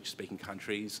non-English speaking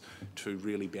countries to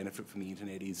really benefit from the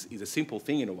internet is a simple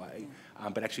thing in a way,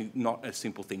 but actually not a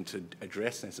simple thing to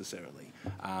address necessarily.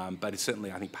 But it's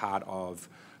certainly, I think, part of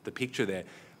the picture there.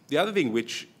 The other thing,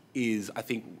 which is, I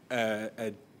think,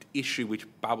 a issue which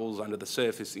bubbles under the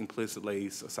surface implicitly,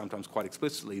 sometimes quite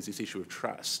explicitly, is this issue of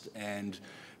trust. And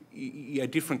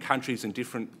different countries and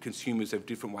different consumers have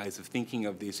different ways of thinking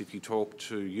of this. If you talk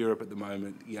to Europe at the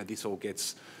moment, this all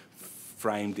gets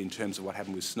framed in terms of what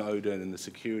happened with Snowden and the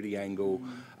security angle.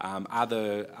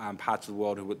 Other parts of the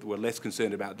world who were less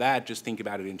concerned about that just think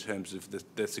about it in terms of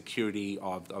the security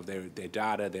of their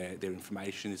data, their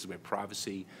information. This is where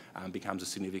privacy becomes a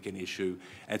significant issue.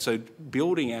 And so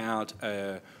building out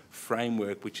a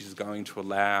framework which is going to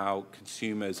allow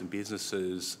consumers and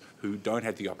businesses who don't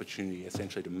have the opportunity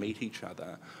essentially to meet each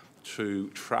other to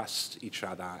trust each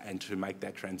other and to make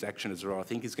that transaction as well, I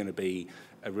think is going to be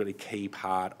a really key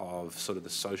part of sort of the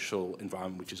social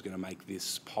environment which is going to make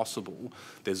this possible.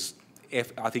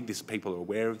 I think people are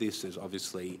aware of this. There's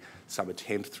obviously some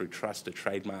attempt through trust to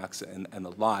trademarks and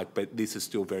the like, but this is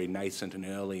still very nascent and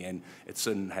early, and it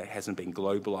certainly hasn't been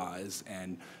globalised.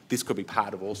 And this could be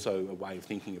part of also a way of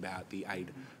thinking about the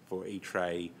aid for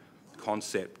e-trade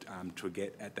concept to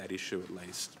get at that issue at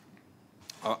least.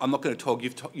 I'm not going to talk.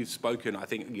 You've spoken. I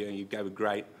think you gave a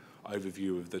great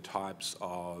overview of the types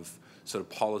of sort of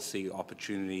policy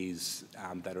opportunities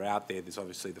that are out there. There's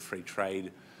obviously the free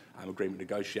trade agreement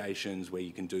negotiations where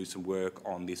you can do some work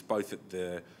on this, both at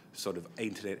the sort of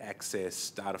internet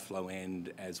access, data flow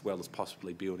end, as well as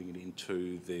possibly building it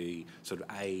into the sort of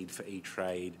aid for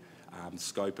e-trade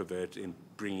scope of it, and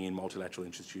bringing in multilateral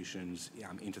institutions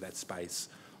into that space.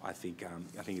 I think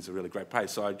it's a really great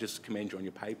place. So I just commend you on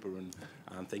your paper,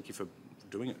 and thank you for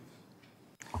doing it.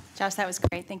 Josh, that was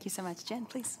great. Thank you so much. Jen,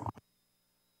 please.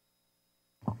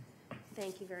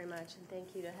 Thank you very much, and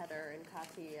thank you to Heather and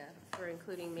Kati for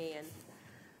including me,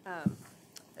 and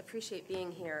appreciate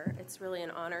being here. It's really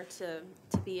an honor to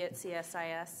be at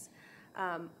CSIS.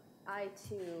 I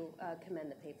too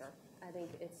commend the paper. I think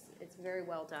it's very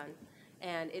well done,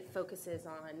 and it focuses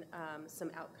on some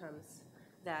outcomes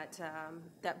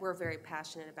that we're very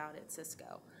passionate about at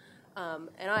Cisco.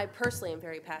 And I personally am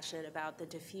very passionate about the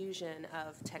diffusion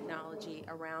of technology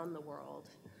around the world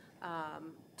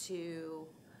to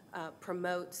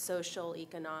promote social,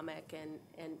 economic,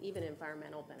 and even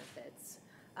environmental benefits.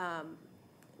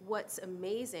 What's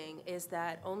amazing is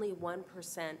that only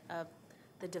 1% of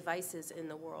the devices in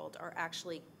the world are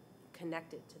actually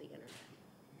connected to the internet.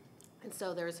 And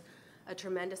so there's a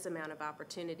tremendous amount of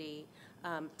opportunity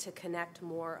to connect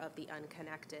more of the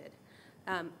unconnected.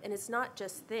 And it's not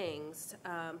just things,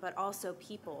 but also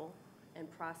people and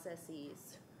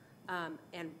processes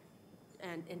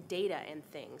and data and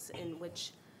things, in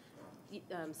which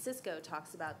Cisco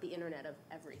talks about the Internet of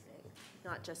everything,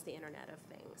 not just the Internet of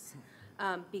things.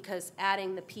 Because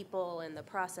adding the people and the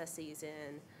processes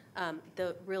in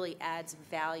really adds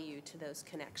value to those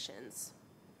connections.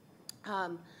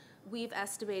 We've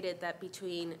estimated that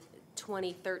between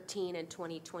 2013 and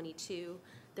 2022,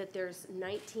 that there's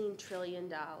 $19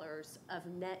 trillion of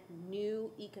net new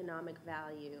economic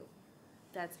value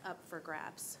that's up for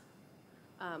grabs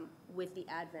with the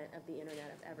advent of the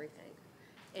Internet of Everything.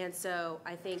 And so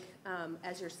I think,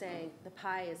 as you're saying, the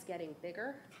pie is getting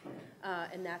bigger,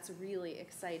 and that's really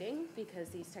exciting because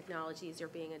these technologies are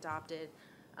being adopted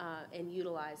and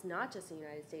utilized not just in the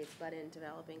United States, but in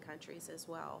developing countries as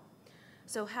well.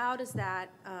 So how does that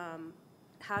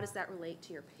relate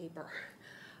to your paper?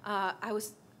 I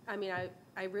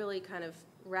really kind of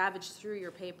ravaged through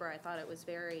your paper. I thought it was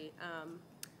very,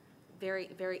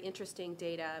 very interesting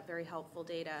data, very helpful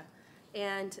data.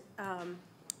 And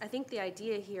I think the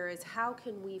idea here is how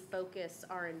can we focus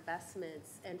our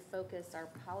investments and focus our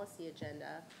policy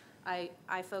agenda.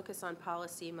 I focus on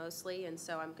policy mostly, and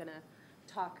so I'm going to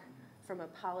talk from a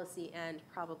policy end,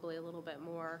 probably a little bit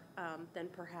more than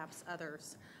perhaps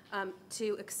others,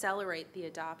 to accelerate the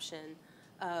adoption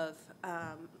of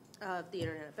the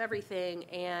Internet of Everything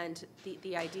and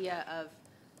the idea of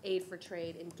aid for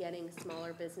trade and getting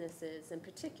smaller businesses in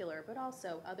particular, but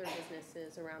also other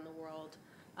businesses around the world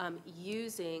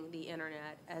using the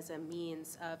Internet as a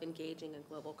means of engaging in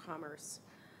global commerce.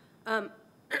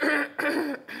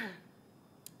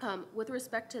 With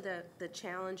respect to the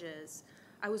challenges,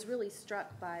 I was really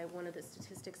struck by one of the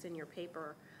statistics in your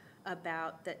paper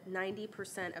about that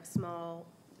 90% of small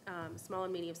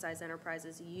and medium-sized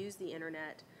enterprises use the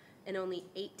Internet, and only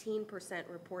 18%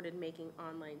 reported making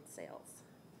online sales.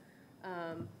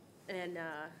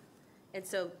 And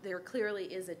so there clearly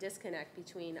is a disconnect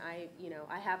between I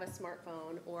have a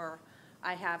smartphone or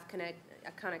I have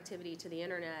connectivity to the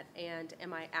Internet, and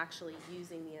am I actually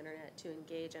using the Internet to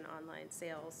engage in online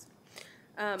sales?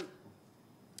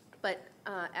 But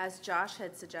as Josh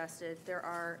had suggested, there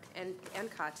are, and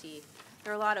Kati,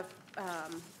 there are a lot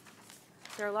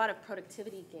of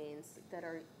productivity gains that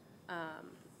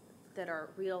are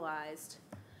realized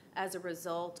as a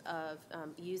result of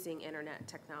using Internet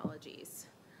technologies.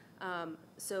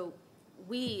 So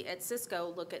we at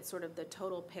Cisco look at sort of the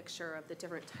total picture of the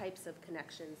different types of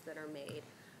connections that are made,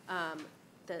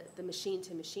 the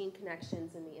machine-to-machine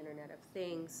connections in the Internet of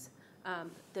Things,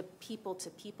 the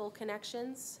people-to-people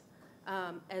connections,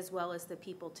 as well as the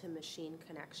people-to-machine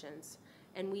connections.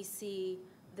 And we see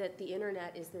that the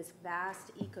Internet is this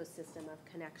vast ecosystem of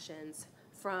connections,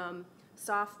 from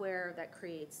software that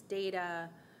creates data,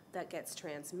 that gets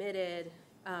transmitted,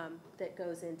 that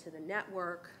goes into the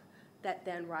network, that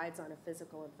then rides on a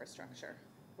physical infrastructure,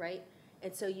 right?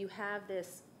 And so you have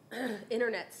this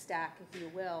Internet stack, if you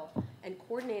will, and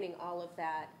coordinating all of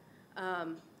that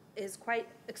is quite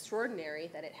extraordinary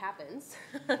that it happens,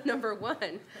 number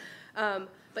one.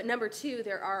 But number two,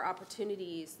 there are a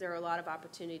lot of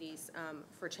opportunities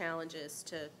for challenges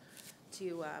to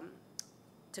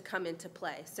come into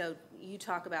play. So you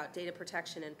talk about data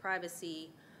protection and privacy,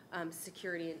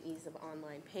 security and ease of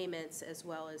online payments, as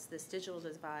well as this digital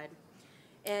divide.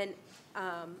 And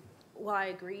while I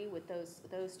agree with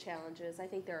those challenges, I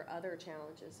think there are other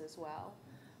challenges as well,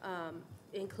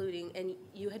 including, and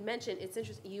you had mentioned, it's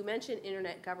interesting, you mentioned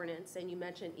Internet governance and you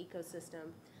mentioned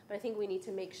ecosystem, but I think we need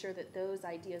to make sure that those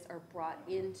ideas are brought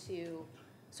into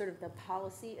sort of the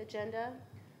policy agenda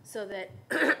so that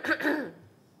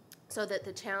so that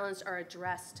the challenges are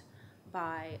addressed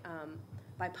by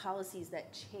policies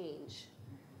that change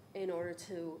in order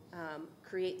to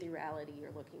create the reality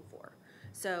you're looking for.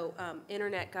 So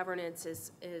Internet governance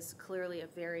is clearly a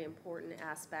very important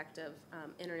aspect of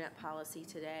Internet policy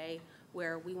today,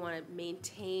 where we want to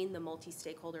maintain the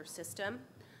multi-stakeholder system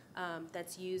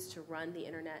that's used to run the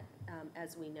Internet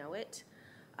as we know it.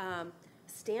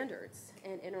 Standards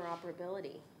and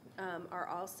interoperability are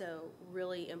also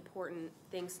really important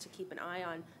things to keep an eye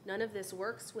on. None of this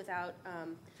works without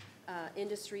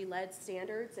industry-led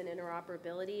standards and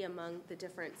interoperability among the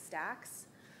different stacks,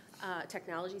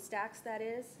 technology stacks, that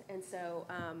is. And so,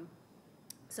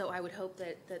 so I would hope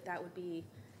that would be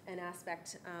an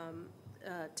aspect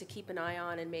to keep an eye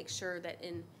on and make sure that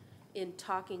in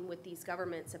talking with these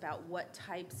governments about what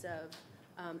types of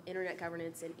Internet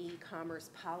governance and e-commerce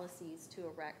policies to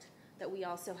erect, that we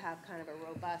also have kind of a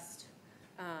robust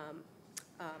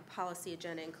policy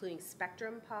agenda, including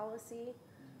spectrum policy.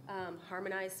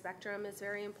 Harmonized spectrum is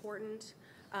very important.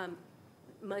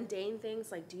 Mundane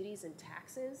things like duties and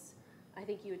taxes. I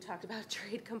think you had talked about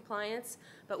trade compliance,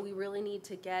 but we really need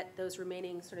to get those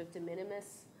remaining sort of de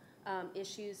minimis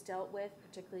issues dealt with,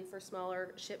 particularly for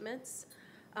smaller shipments.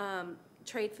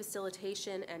 Trade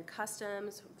facilitation and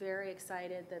customs, very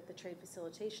excited that the trade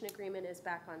facilitation agreement is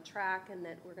back on track and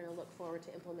that we're going to look forward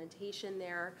to implementation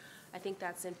there. I think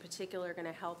that's in particular going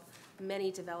to help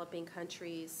many developing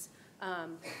countries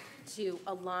to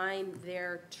align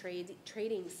their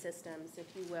trading systems,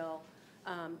 if you will,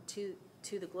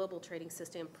 to the global trading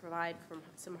system, provide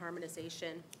some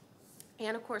harmonization,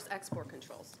 and of course export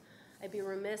controls. I'd be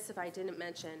remiss if I didn't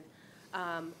mention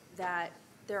that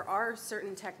there are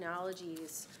certain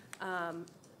technologies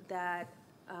that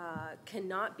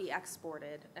cannot be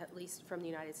exported, at least from the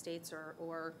United States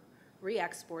or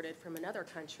re-exported from another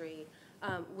country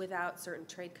without certain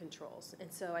trade controls.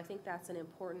 And so I think that's an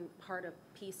important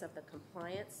piece of the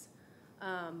compliance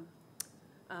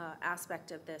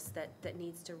aspect of this that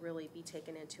needs to really be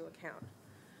taken into account.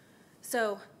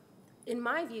 So in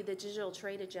my view, the digital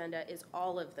trade agenda is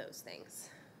all of those things,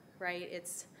 right?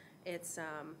 It's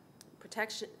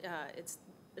protection, it's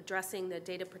addressing the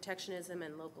data protectionism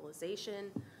and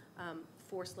localization,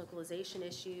 forced localization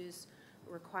issues,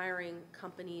 requiring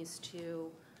companies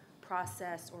to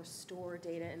process or store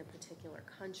data in a particular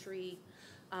country.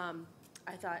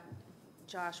 I thought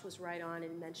Josh was right on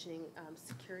in mentioning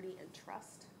security and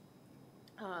trust.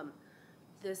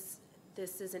 This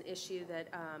is an issue that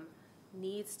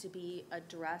needs to be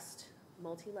addressed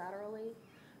multilaterally,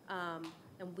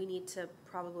 and we need to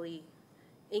probably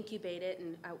incubate it,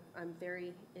 and I'm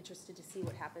very interested to see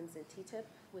what happens in TTIP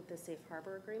with the Safe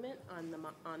Harbor Agreement on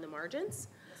the margins.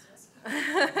 Yes.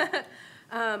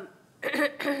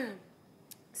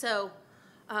 So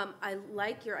I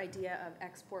like your idea of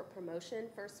export promotion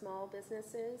for small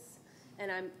businesses,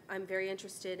 and I'm very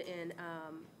interested in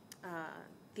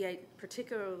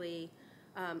particularly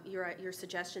your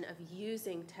suggestion of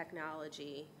using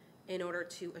technology in order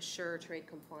to assure trade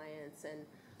compliance and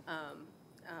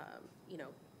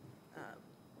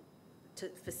to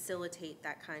facilitate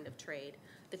that kind of trade.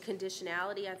 The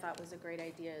conditionality I thought was a great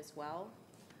idea as well.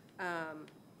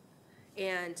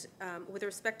 With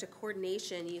respect to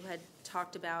coordination, you had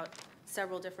talked about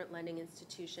several different lending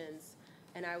institutions,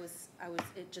 and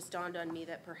it just dawned on me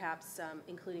that perhaps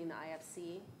including the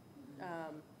IFC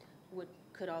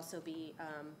could also be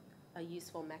a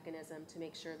useful mechanism to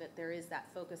make sure that there is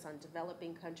that focus on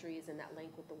developing countries and that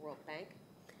link with the World Bank.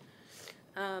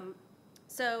 And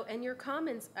your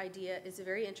commons idea is a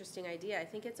very interesting idea. I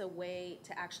think it's a way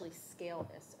to actually scale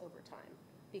this over time,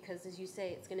 because as you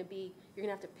say, you're going to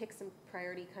have to pick some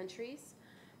priority countries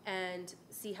and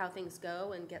see how things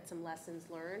go and get some lessons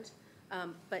learned.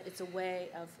 But it's a way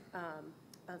of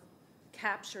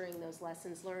capturing those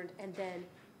lessons learned, and then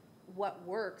what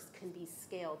works can be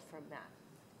scaled from that.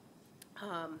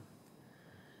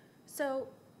 So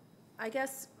I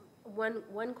guess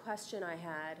one question I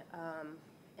had,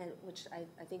 and which I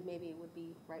think maybe would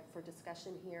be ripe for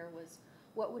discussion here, was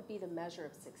what would be the measure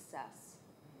of success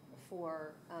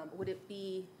for, would it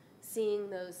be seeing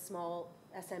those small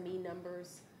SME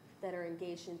numbers that are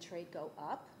engaged in trade go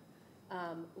up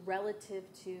relative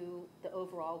to the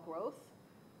overall growth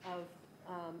of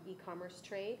e-commerce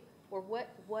trade? Or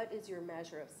what is your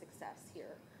measure of success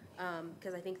here?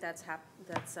 Because I think that's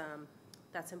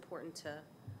important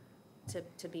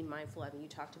to be mindful of. And you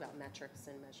talked about metrics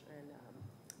and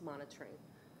monitoring.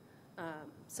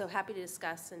 So happy to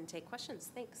discuss and take questions.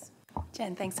 Thanks.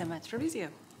 Jen, thanks so much. Fabrizio.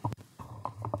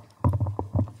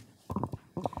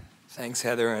 Thanks,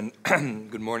 Heather, and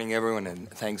good morning, everyone, and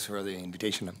thanks for the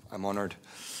invitation. I'm honored.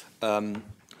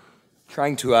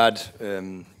 Trying to add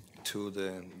to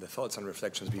the thoughts and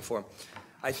reflections before,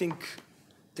 I think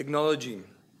technology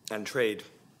and trade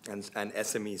and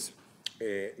SMEs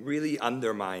really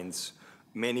undermines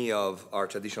many of our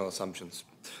traditional assumptions,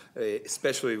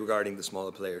 especially regarding the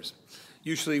smaller players.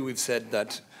 Usually we've said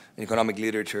that in economic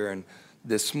literature, and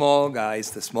the small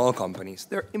guys, the small companies,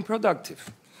 they're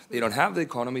unproductive. They don't have the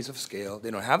economies of scale,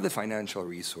 they don't have the financial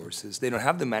resources, they don't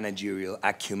have the managerial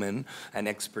acumen and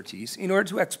expertise in order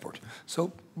to export.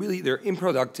 So really they're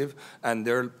unproductive and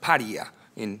they're pariah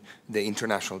in the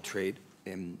international trade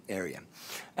area.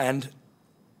 And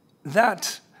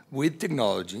that, with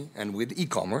technology and with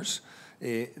e-commerce,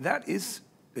 that is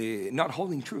not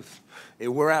holding truth.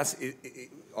 Whereas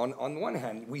on one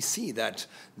hand, we see that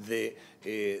the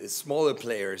smaller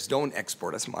players don't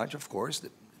export as much, of course.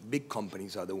 Big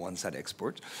companies are the ones that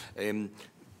export. In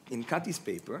Kati's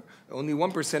paper, only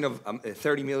 1% of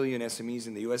 30 million SMEs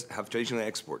in the US have traditional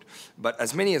export, but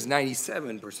as many as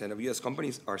 97% of US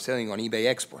companies are selling on eBay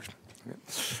export.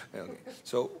 Okay.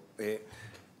 So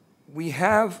we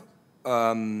have,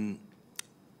 McKinsey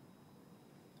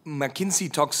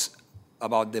talks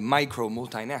about the micro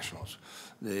multinationals,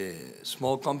 the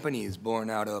small companies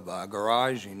born out of a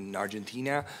garage in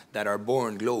Argentina that are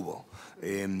born global.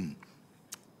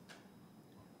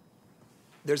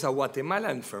 There's a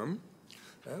Guatemalan firm.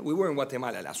 We were in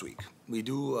Guatemala last week. We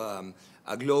do a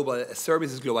global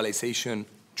services globalization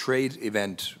trade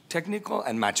event, technical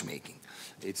and matchmaking.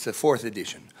 It's the 4th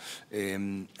edition.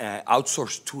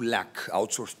 Outsourced to LAC,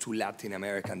 outsourced to Latin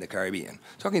America and the Caribbean.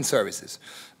 Talking services,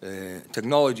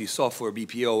 technology, software,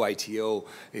 BPO, ITO,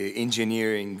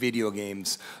 engineering, video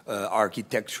games,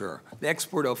 architecture, the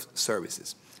export of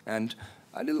services. And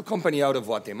a little company out of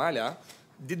Guatemala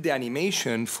did the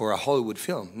animation for a Hollywood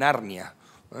film, Narnia.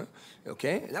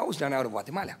 Okay, that was done out of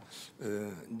Guatemala.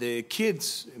 The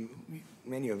kids,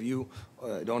 many of you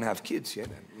don't have kids yet,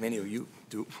 many of you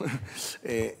do.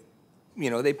 You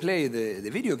know, they play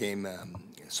the video game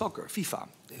soccer, FIFA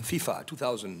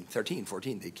 2013,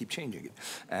 14, they keep changing it.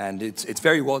 And it's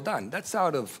very well done. That's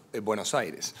out of Buenos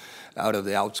Aires, out of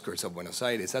the outskirts of Buenos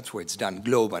Aires. That's where it's done.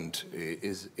 Globant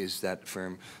is that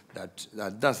firm that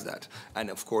does that. And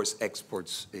of course,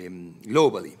 exports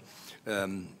globally.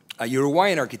 A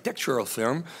Uruguayan architectural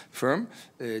firm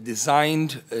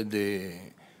designed the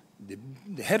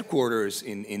headquarters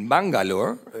in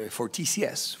Bangalore for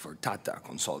TCS, for Tata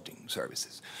Consulting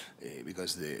Services,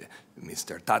 because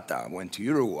Mr. Tata went to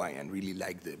Uruguay and really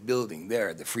liked the building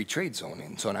there, the free trade zone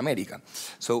in Zona America.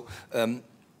 So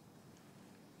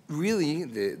really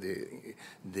the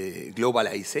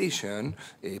globalization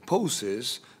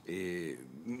poses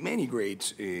many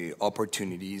great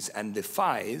opportunities and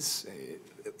defies,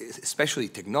 especially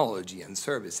technology and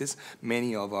services,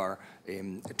 many of our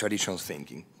traditional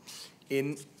thinking.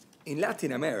 In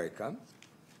Latin America,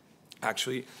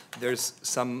 actually, there's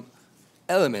some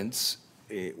elements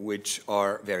which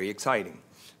are very exciting.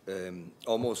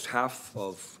 Almost half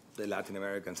of the Latin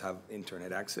Americans have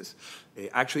internet access.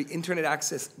 Actually, internet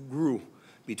access grew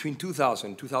between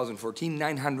 2000 and 2014,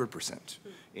 900%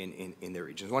 in the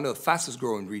region. It's one of the fastest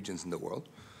growing regions in the world.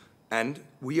 And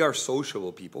we are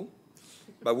sociable people,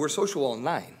 but we're social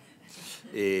online.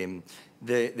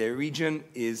 The region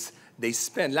is,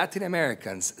 Latin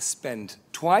Americans spend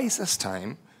twice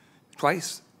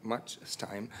much as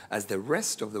time as the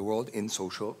rest of the world in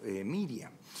social media.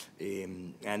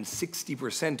 And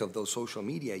 60% of those social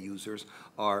media users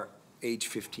are age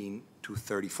 15 to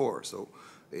 34. So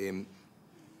we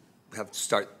have to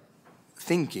start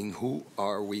thinking, who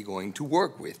are we going to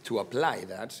work with to apply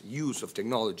that use of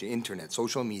technology, internet,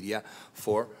 social media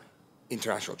for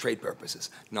international trade purposes,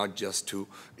 not just to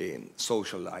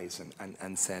socialize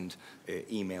and send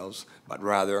emails, but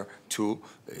rather to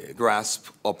grasp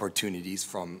opportunities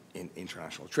from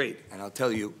international trade. And I'll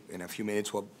tell you in a few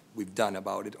minutes what we've done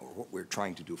about it, or what we're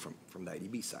trying to do from the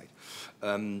IDB side.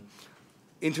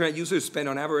 Internet users spend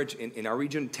on average in our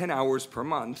region 10 hours per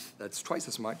month, that's twice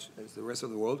as much as the rest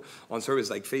of the world, on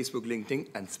services like Facebook, LinkedIn,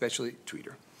 and especially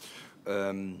Twitter.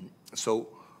 So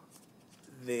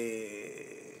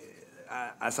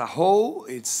as a whole,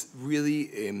 it's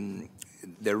really,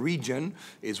 the region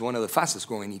is one of the fastest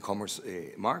growing e-commerce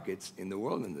markets in the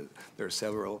world, and there are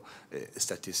several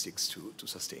statistics to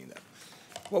sustain that.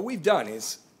 What we've done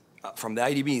is, from the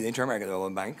IDB, the Inter-American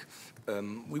Development Bank,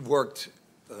 we've worked,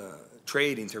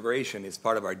 trade integration is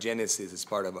part of our genesis, it's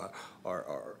part of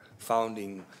our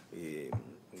founding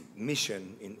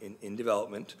mission in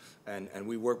development, and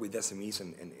we work with SMEs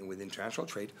and with international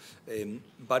trade.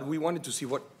 But we wanted to see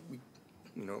what,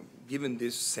 given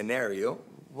this scenario,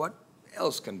 what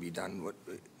else can be done, what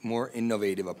more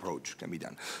innovative approach can be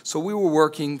done. So we were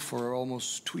working for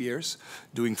almost 2 years,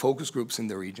 doing focus groups in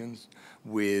the regions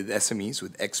with SMEs,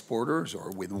 with exporters, or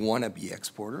with wannabe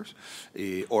exporters,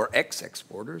 or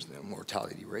ex-exporters, the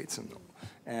mortality rates.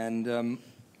 And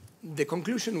the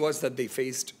conclusion was that they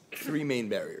faced 3 main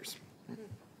barriers.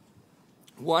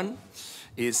 One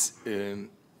is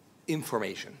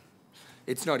information.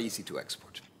 It's not easy to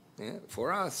export. Yeah?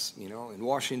 For us, in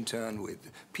Washington,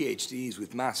 with PhDs,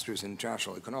 with masters in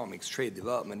international economics, trade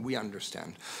development, we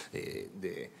understand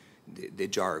the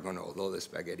jargon, although the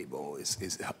spaghetti bowl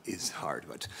is hard.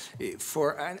 But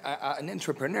for an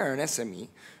entrepreneur, an SME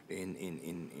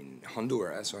in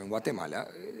Honduras or in Guatemala,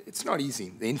 it's not easy.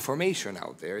 The information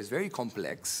out there is very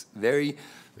complex, very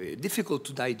difficult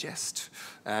to digest.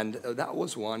 And that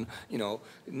was one,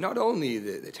 not only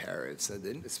the tariffs,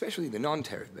 especially the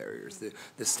non-tariff barriers,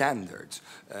 the standards,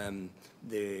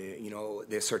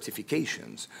 the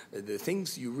certifications, the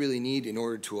things you really need in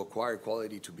order to acquire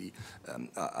quality to be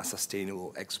a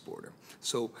sustainable exporter.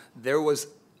 So there was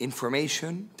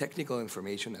information, technical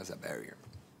information as a barrier.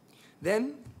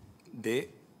 Then the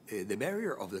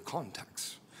barrier of the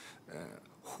contacts.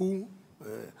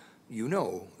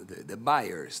 The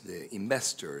buyers, the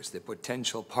investors, the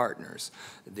potential partners,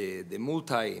 the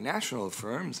multinational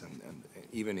firms, and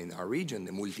even in our region,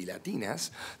 the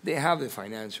multilatinas, they have the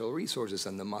financial resources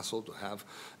and the muscle to have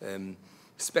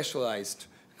specialized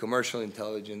commercial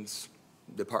intelligence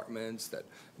departments that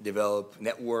develop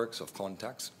networks of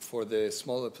contacts. For the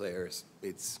smaller players,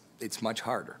 it's much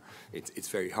harder. It's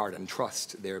very hard, and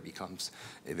trust there becomes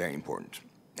very important.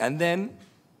 And then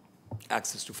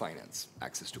access to finance,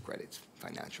 access to credit,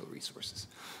 financial resources,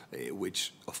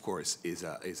 which of course is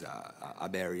a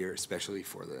barrier, especially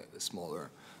for the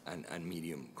smaller and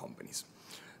medium companies.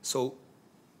 So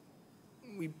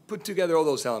we put together all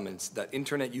those elements. That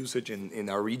internet usage in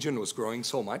our region was growing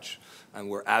so much, and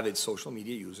we're avid social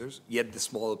media users, yet the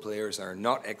smaller players are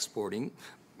not exporting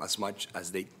as much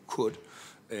as they could.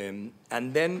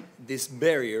 And then these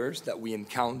barriers that we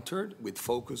encountered with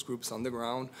focus groups on the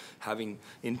ground, having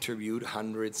interviewed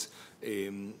hundreds,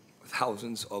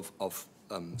 thousands of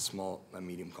small and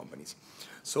medium companies.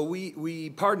 So we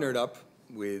partnered up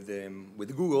with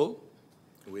Google,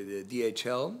 with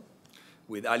DHL,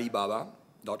 with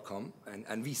Alibaba.com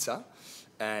and Visa,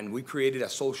 and we created a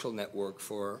social network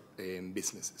for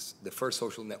businesses, the first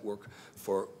social network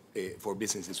for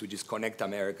businesses, which is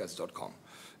connectamericas.com.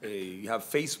 You have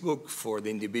Facebook for the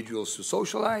individuals to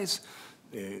socialize.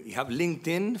 You have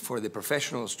LinkedIn for the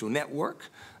professionals to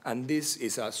network. And this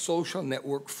is a social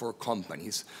network for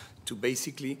companies to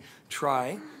basically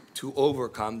try to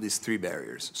overcome these three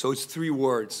barriers. So it's three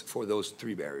words for those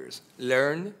three barriers: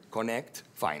 learn, connect,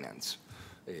 finance.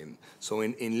 So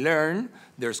in learn,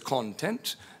 there's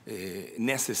content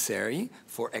necessary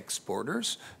for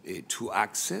exporters to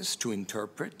access, to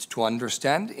interpret, to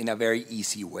understand in a very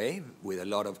easy way with a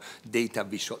lot of data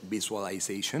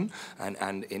visualization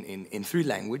and in three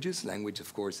languages. Language,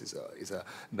 of course, is a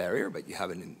barrier, but you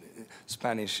have it in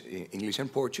Spanish, English,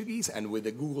 and Portuguese. And with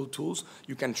the Google tools,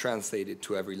 you can translate it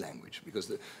to every language because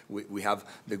we have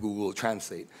the Google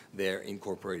Translate there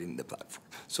incorporated in the platform.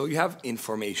 So you have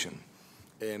information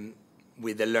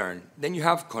with the learn. Then you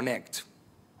have connect.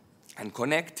 And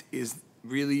connect is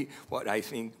really what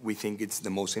we think it's the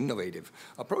most innovative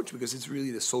approach, because it's really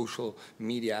the social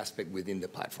media aspect within the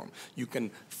platform. You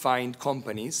can find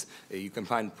companies, you can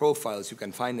find profiles, you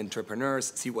can find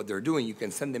entrepreneurs, see what they're doing. You can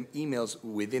send them emails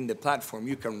within the platform.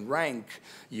 You can rank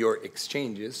your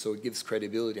exchanges, so it gives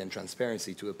credibility and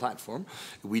transparency to the platform.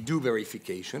 We do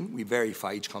verification. We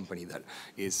verify each company that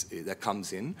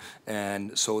comes in.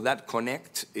 And so that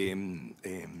connect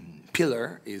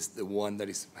pillar is the one that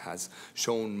has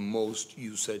shown most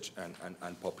usage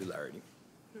and popularity.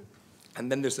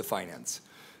 And then there's the finance.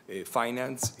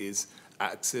 Finance is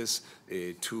access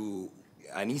to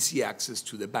an easy access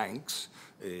to the banks,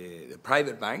 the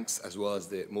private banks, as well as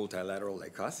the multilateral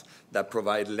like us, that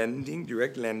provide lending,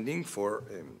 direct lending for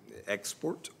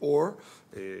export, or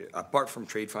apart from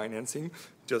trade financing,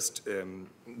 just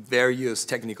various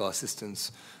technical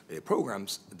assistance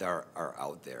programs that are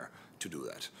out there to do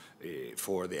that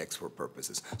for the export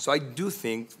purposes. So I do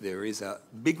think there is a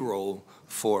big role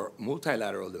for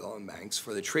multilateral development banks,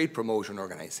 for the trade promotion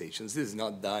organizations. This is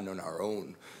not done on our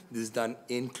own. This is done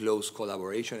in close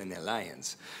collaboration and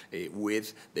alliance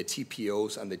with the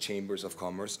TPOs and the chambers of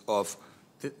commerce of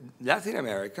Latin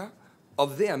America,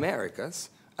 of the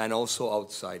Americas, and also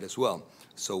outside as well.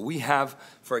 So we have,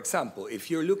 for example,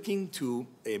 if you're looking to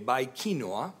buy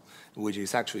quinoa, which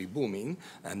is actually booming,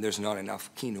 and there's not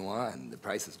enough quinoa, and the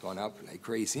price has gone up like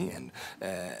crazy, and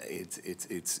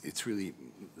it's really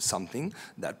something,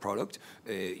 that product.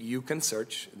 You can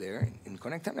search there in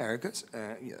Connect Americas,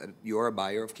 you're a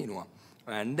buyer of quinoa.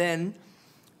 And then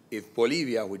if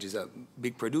Bolivia, which is a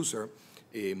big producer,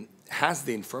 has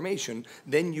the information,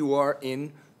 then you are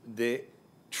in the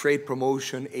Trade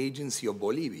Promotion Agency of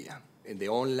Bolivia, in the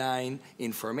online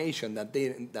information that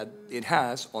it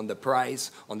has on the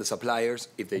price, on the suppliers,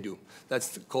 if they do.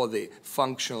 That's called the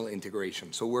functional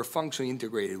integration. So we're functionally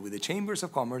integrated with the chambers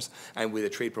of commerce and with the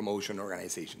trade promotion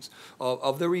organizations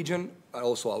of the region, but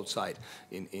also outside,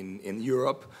 in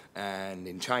Europe and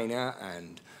in China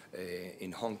and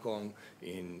in Hong Kong,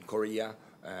 in Korea,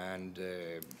 and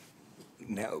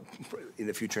now in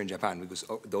the future in Japan, because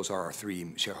those are our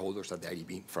three shareholders at the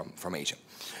IDB from Asia.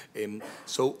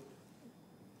 So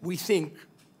we think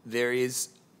there is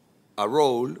a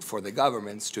role for the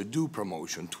governments to do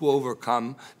promotion, to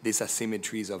overcome these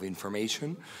asymmetries of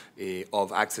information,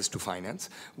 of access to finance.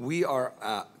 We are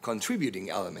a contributing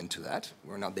element to that.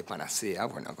 We're not the panacea.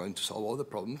 We're not going to solve all the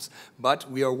problems. But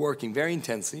we are working very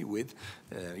intensely with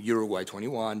Uruguay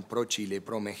 21, Pro Chile,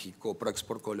 Pro Mexico, Pro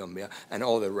Export Colombia, and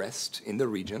all the rest in the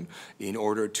region in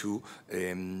order to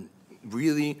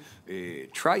really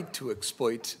try to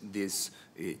exploit these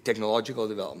technological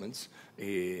developments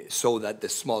so that the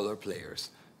smaller players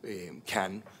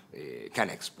can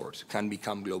export, can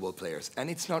become global players. And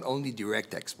it's not only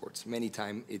direct exports. Many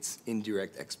times it's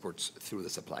indirect exports through the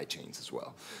supply chains as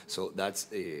well. So that's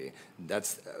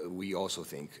we also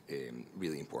think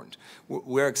really important.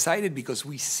 We're excited because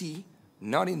we see,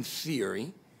 not in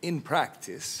theory, in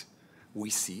practice,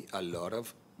 we see a lot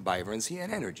of vibrancy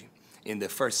and energy. In the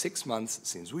first 6 months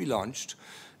since we launched,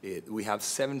 we have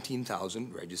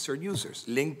 17,000 registered users.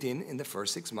 LinkedIn in the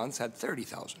first 6 months had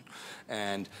 30,000.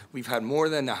 And we've had more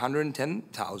than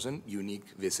 110,000 unique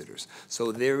visitors.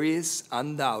 So there is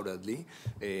undoubtedly,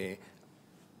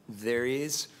 there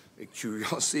is a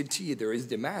curiosity, there is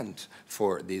demand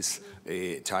for this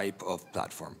type of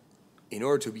platform. in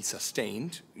order to be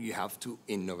sustained, you have to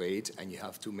innovate and you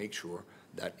have to make sure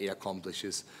that it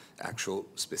accomplishes actual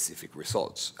specific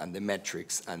results. And the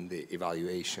metrics and the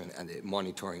evaluation and the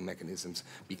monitoring mechanisms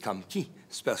become key,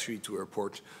 especially to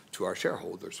report to our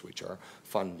shareholders, which are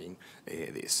funding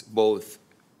this, both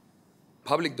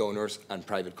public donors and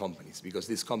private companies, because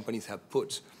these companies have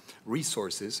put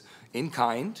resources in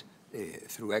kind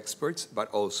through experts, but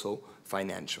also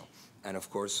financial. And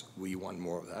of course, we want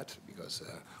more of that because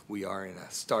we are in a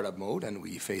startup mode and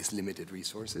we face limited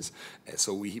resources.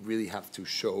 So we really have to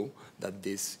show that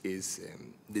this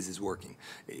is working.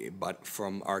 But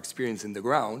from our experience in the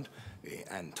ground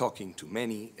and talking to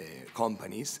many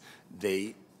companies,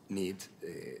 they need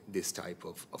this type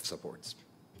of supports.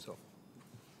 So.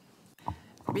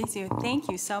 Fabrizio, thank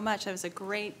you so much. That was a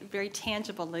great, very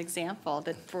tangible example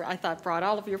that I thought brought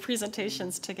all of your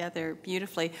presentations together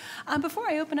beautifully. Before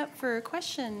I open up for a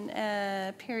question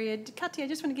period, Kati, I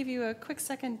just want to give you a quick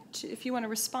second if you want to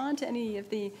respond to any of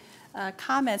the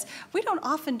comments. We don't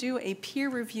often do a peer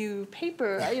review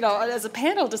paper, as a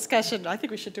panel discussion. I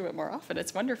think we should do it more often.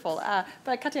 It's wonderful.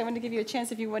 But Kati, I wanted to give you a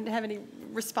chance if you want to have any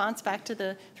response back to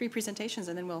the three presentations,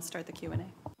 and then we'll start the Q&A. I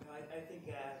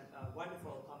think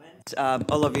wonderful comments,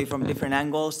 all of you from different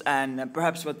angles, and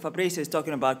perhaps what Fabrizio is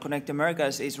talking about, Connect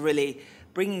Americas, is really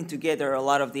bringing together a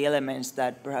lot of the elements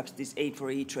that perhaps this Aid for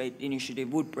E-Trade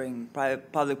initiative would bring,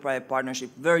 public-private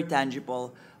partnership, very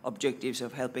tangible objectives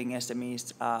of helping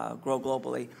SMEs grow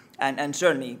globally, and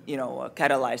certainly,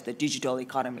 catalyze the digital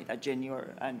economy that Jen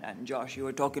and Josh, you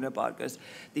were talking about, because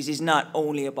this is not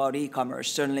only about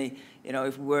e-commerce. Certainly,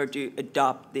 if we were to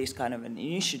adopt this kind of an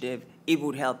initiative, it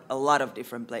would help a lot of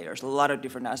different players, a lot of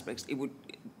different aspects. It would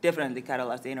definitely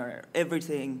catalyze the internet,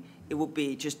 everything. It would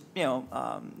be just,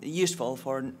 useful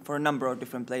for a number of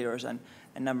different players and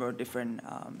a number of different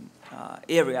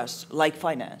areas, like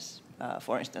finance,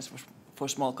 for instance, for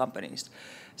small companies.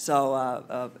 So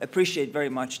appreciate very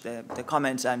much the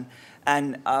comments,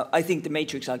 and I think the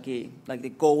metrics are key. Like, the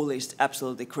goal is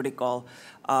absolutely critical.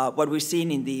 What we've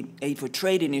seen in the Aid for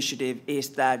Trade initiative is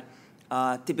that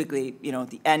typically,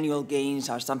 the annual gains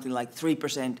are something like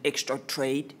 3% extra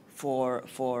trade for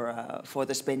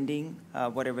the spending,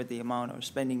 whatever the amount of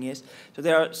spending is. So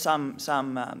there are some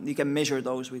you can measure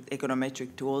those with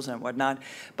econometric tools and whatnot,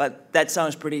 but that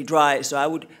sounds pretty dry. So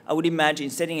I would imagine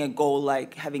setting a goal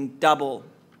like having double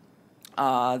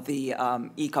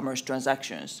the e-commerce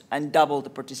transactions and double the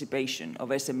participation of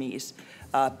SMEs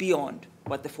beyond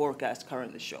what the forecasts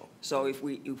currently show. So if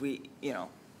we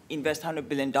invest $100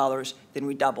 billion, then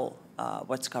we double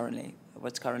what's currently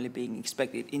being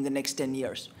expected in the next 10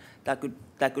 years. That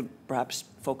could perhaps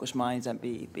focus minds and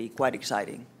be quite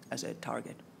exciting as a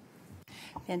target.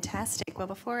 Fantastic. Well,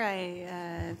 before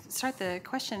I start the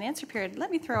question and answer period,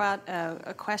 let me throw out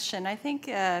a question. I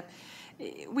think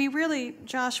we really,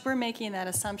 Josh, we're making that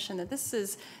assumption that this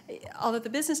is, although the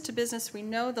business to business, we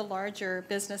know the larger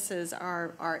businesses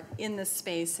are in this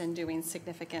space and doing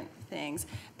significant things,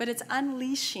 but it's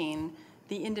unleashing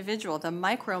the individual, the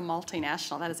micro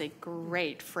multinational. That is a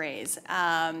great phrase,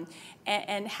 and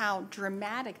how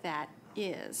dramatic that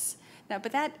is. Now,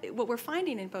 but what we're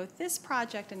finding in both this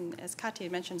project and, as Kati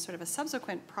had mentioned, sort of a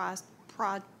subsequent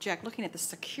project looking at the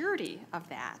security of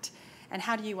that, and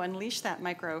how do you unleash that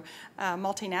micro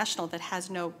multinational that has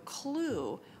no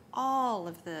clue all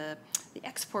of the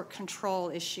export control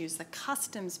issues, the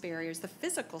customs barriers, the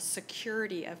physical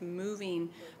security of moving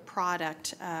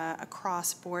product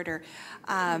across border.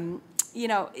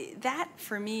 That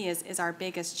for me is our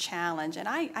biggest challenge. And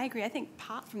I agree. I think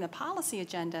from the policy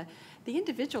agenda, the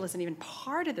individual isn't even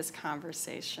part of this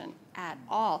conversation at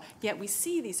all. Yet we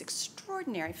see these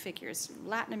extraordinary figures,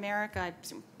 Latin America,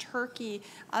 Turkey,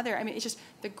 it's just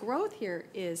the growth here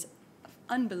is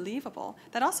unbelievable.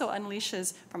 That also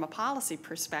unleashes, from a policy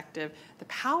perspective, the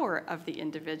power of the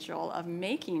individual of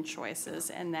making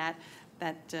choices, and that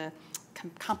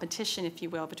competition, if you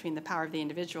will, between the power of the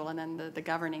individual and then the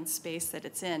governing space that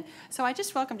it's in. So I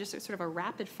just welcome just sort of a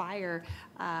rapid fire,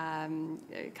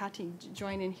 Kati,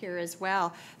 join in here as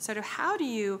well. Sort of how do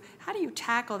you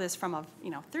tackle this from a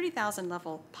 30,000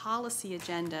 level policy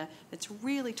agenda that's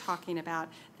really talking about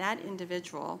that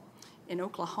individual in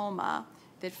Oklahoma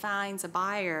that finds a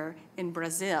buyer in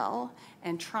Brazil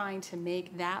and trying to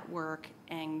make that work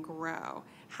and grow?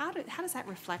 How does that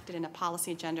reflect it in a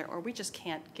policy agenda, or we just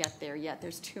can't get there yet?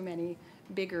 There's too many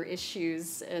bigger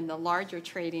issues in the larger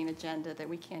trading agenda that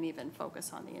we can't even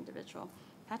focus on the individual.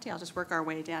 Kati, I'll just work our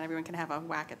way down. Everyone can have a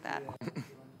whack at that.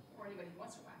 Or anybody who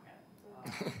wants to whack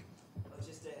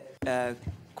at it.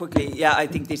 quickly, yeah, I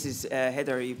think this is,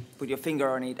 Heather, you put your finger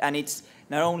on it, and it's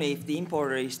not only if the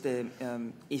importer is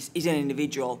an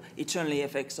individual, it certainly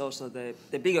affects also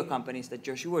the bigger companies that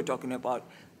Josh, you were talking about.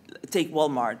 Take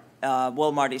Walmart.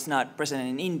 Walmart is not present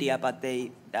in India, but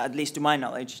they, at least to my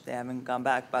knowledge, they haven't come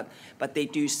back, but they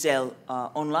do sell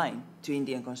online to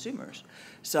Indian consumers,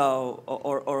 so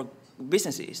or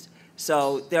businesses.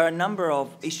 So there are a number of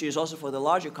issues also for the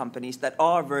larger companies that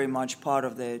are very much part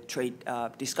of the trade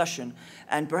discussion.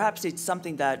 And perhaps it's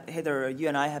something that, Heather, you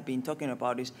and I have been talking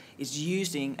about is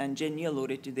using, and Jen, you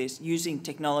alluded to this, using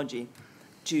technology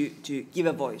to give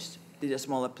a voice to the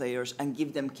smaller players and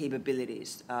give them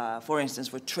capabilities. For instance,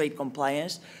 for trade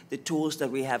compliance, the tools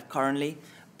that we have currently,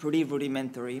 pretty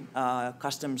rudimentary.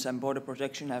 Customs and Border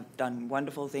Protection have done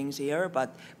wonderful things here,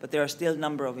 but there are still a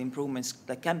number of improvements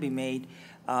that can be made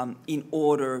in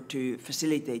order to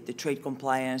facilitate the trade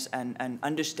compliance and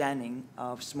understanding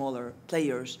of smaller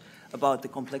players about the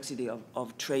complexity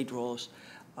of trade rules.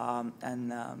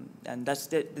 And that's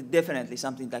definitely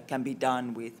something that can be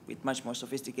done with much more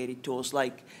sophisticated tools,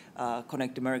 like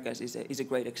Connect Americas is a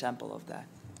great example of that.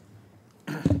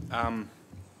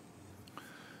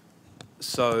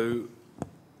 So,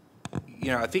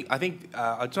 I think I just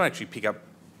want to actually pick up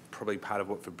probably part of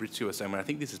what Fabrizio was saying. I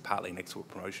think this is partly an export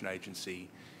promotion agency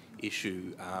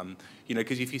issue.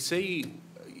 Because if you see,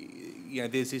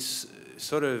 there's this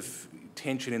sort of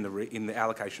tension in the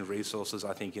allocation of resources.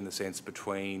 I think in the sense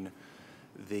between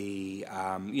the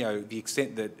the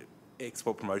extent that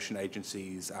export promotion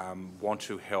agencies want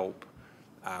to help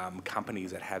companies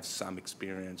that have some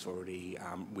experience already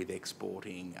with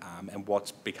exporting, and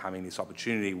what's becoming this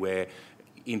opportunity where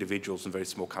individuals and very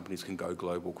small companies can go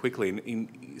global quickly, and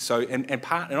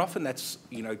often that's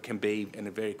can be in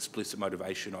a very explicit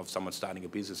motivation of someone starting a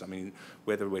business. I mean,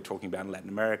 whether we're talking about in Latin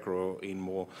America or in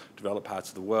more developed parts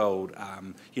of the world,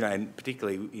 and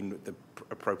particularly in the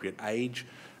appropriate age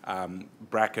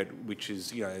bracket, which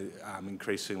is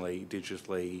increasingly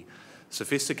digitally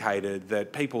sophisticated,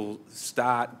 that people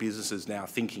start businesses now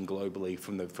thinking globally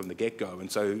from the get-go.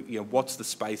 And so, what's the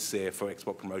space there for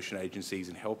export promotion agencies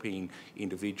in helping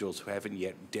individuals who haven't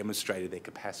yet demonstrated their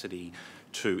capacity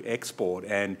to export?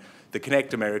 And the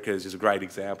Connect Americas is a great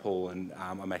example, and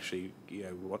I'm actually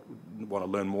want to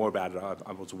learn more about it.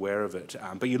 I was aware of it.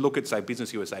 But you look at, say,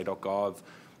 businessusa.gov,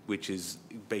 which is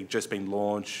just been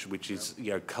launched, which is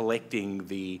collecting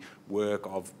the work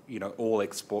of all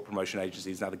export promotion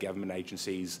agencies and other government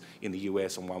agencies in the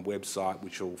US on one website,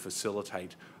 which will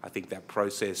facilitate, I think, that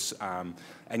process.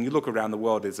 And you look around the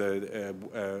world, there's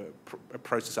a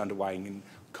process underway in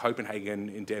Copenhagen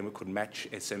in Denmark called Match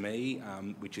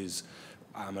SME, which is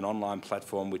an online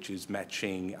platform which is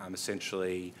matching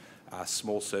essentially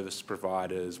small service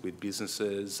providers with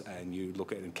businesses. And you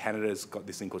look at, in Canada's got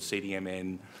this thing called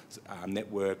CDMN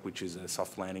Network, which is a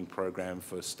soft landing program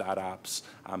for startups,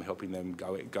 helping them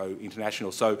go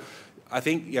international. So I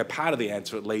think part of the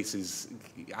answer at least is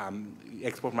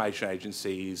export promotion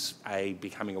agencies,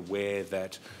 becoming aware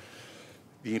that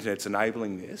the internet's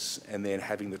enabling this, and then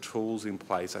having the tools in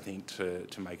place, I think,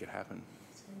 to make it happen.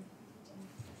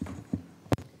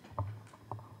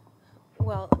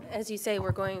 Well, as you say,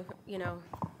 we're going,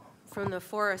 from the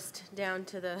forest down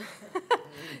to the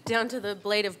down to the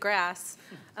blade of grass.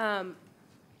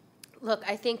 Look,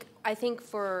 I think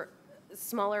for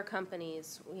smaller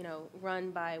companies,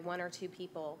 run by one or two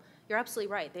people, you're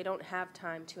absolutely right. They don't have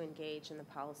time to engage in the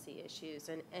policy issues,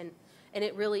 and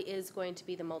it really is going to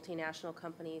be the multinational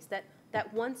companies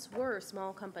that once were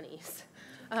small companies,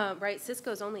 right?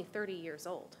 Cisco's only 30 years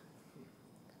old,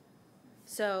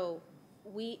 so.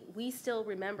 We still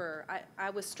remember, I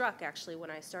was struck actually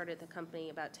when I started the company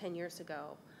about 10 years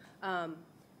ago,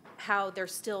 how there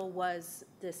still was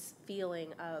this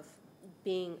feeling of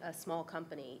being a small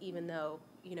company, even though,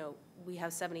 we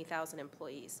have 70,000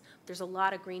 employees. There's a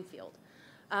lot of greenfield.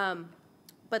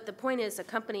 But the point is, a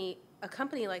company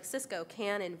like Cisco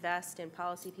can invest in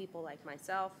policy people like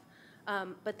myself,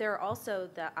 but there are also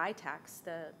the ITACs,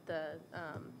 the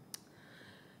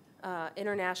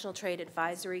International Trade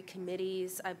Advisory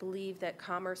Committees. I believe that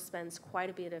Commerce spends quite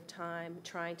a bit of time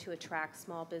trying to attract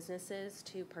small businesses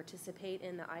to participate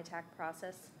in the ITAC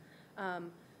process.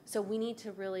 So we need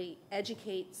to really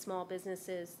educate small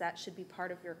businesses. That should be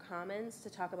part of your commons,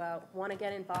 to talk about, want to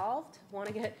get involved, want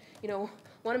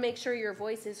to make sure your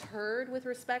voice is heard with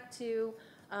respect to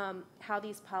how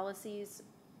these policies,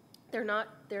 they're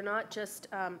not just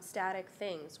static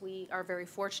things. We are very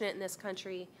fortunate in this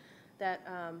country that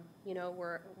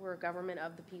we're a government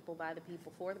of the people, by the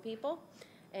people, for the people,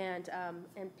 and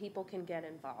people can get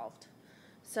involved.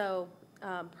 So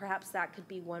perhaps that could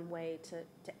be one way to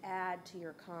add to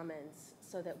your comments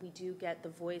so that we do get the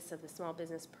voice of the small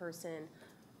business person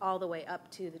all the way up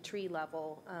to the tree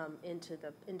level into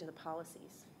the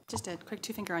policies. Just a quick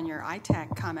two-finger on your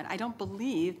ITAC comment. I don't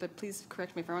believe, but please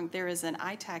correct me if I'm wrong, there is an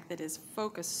ITAC that is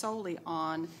focused solely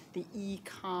on the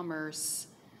e-commerce.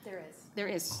 There is. There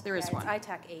is Yeah, one. it's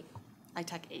ITAC 8.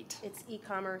 ITAC 8. It's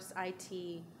e-commerce,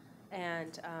 IT,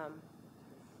 and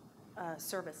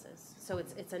services. So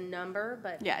it's a number,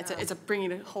 but Yeah, it's a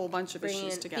bringing a whole bunch of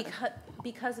issues together.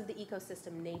 Because of the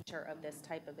ecosystem nature of this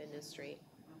type of industry.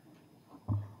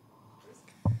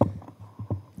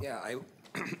 Yeah,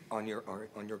 on your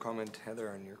comment, Heather,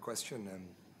 on your question,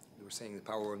 you were saying the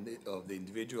power of the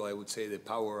individual. I would say the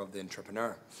power of the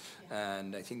entrepreneur,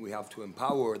 and I think we have to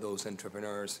empower those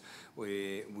entrepreneurs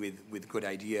with good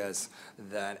ideas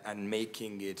and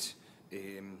making it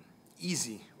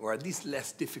easy, or at least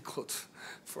less difficult,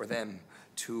 for them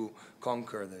to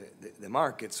conquer the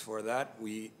markets. For that,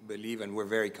 we believe, and we're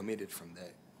very committed from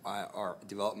our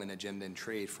development agenda and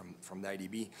trade from the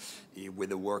IDB with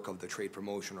the work of the trade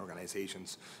promotion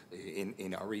organizations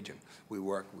in our region. We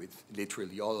work with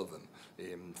literally all of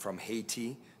them, from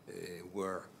Haiti,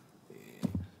 where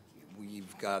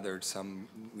we've gathered some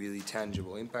really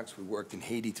tangible impacts. We worked in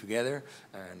Haiti together,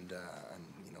 and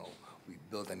we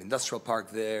built an industrial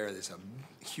park there. There's a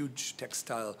huge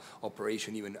textile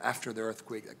operation even after the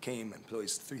earthquake that came,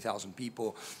 employs 3,000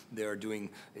 people. They're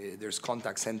doing, there's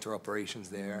contact center operations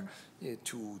there,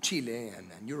 to Chile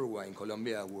and Uruguay and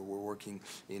Colombia, where we're working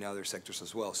in other sectors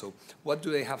as well. So what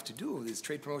do they have to do? These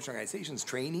trade promotion organizations,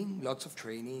 training, lots of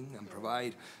training, and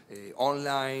provide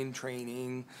online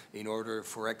training in order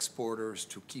for exporters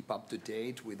to keep up to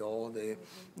date with all the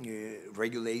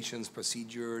regulations,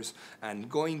 procedures, and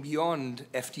going beyond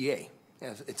FDA.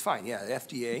 Yeah, it's fine. Yeah, the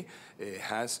FDA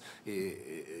has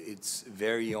its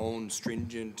very own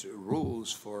stringent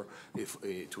rules for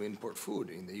to import food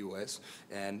in the U.S.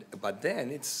 But then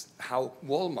it's how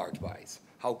Walmart buys,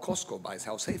 how Costco buys,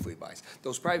 how Safeway buys.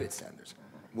 Those private standards.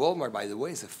 Walmart, by the way,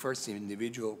 is the first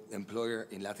individual employer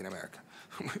in Latin America.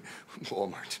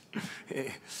 Walmart,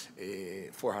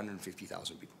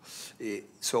 450,000 people.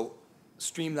 So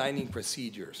streamlining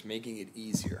procedures, making it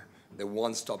easier. The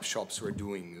one-stop shops we're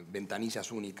doing,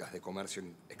 ventanillas únicas de comercio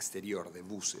exterior, de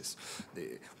buses,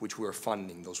 which we're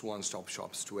funding, those one-stop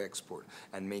shops to export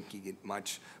and making it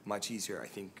much, much easier. I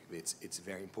think it's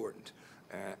very important.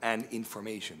 And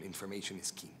information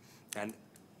is key. And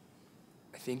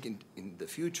I think in the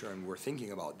future, and we're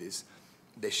thinking about this,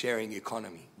 the sharing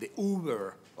economy, the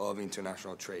Uber of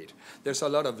international trade. There's a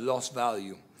lot of lost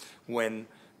value when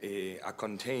a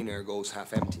container goes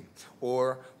half empty,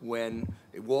 or when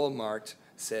Walmart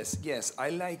says, yes, I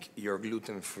like your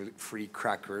gluten-free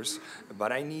crackers,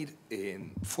 but I need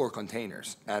 4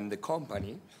 containers, and the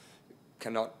company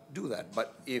cannot do that.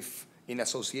 But if in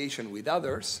association with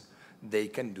others, they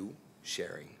can do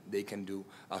sharing, they can do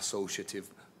associative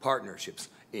partnerships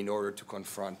in order to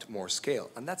confront more scale.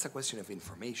 And that's a question of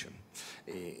information.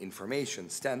 Information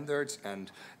standards and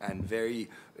very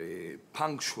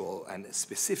punctual and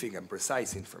specific and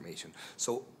precise information.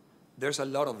 So there's a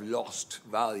lot of lost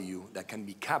value that can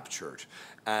be captured,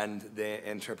 and the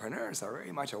entrepreneurs are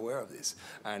very much aware of this.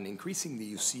 And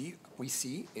increasingly, we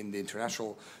see in the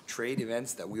international trade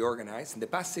events that we organize. In the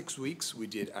past 6 weeks, we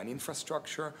did an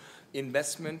infrastructure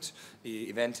investment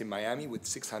event in Miami with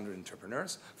 600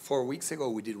 entrepreneurs. 4 weeks ago,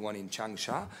 we did one in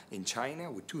Changsha in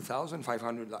China with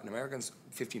 2,500 Latin Americans,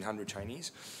 1,500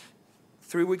 Chinese.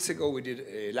 3 weeks ago, we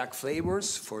did LAC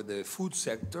flavors for the food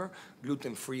sector,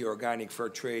 gluten-free, organic, fair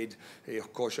trade,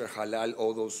 kosher, halal,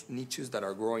 all those niches that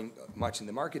are growing much in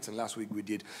the markets. And last week, we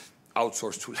did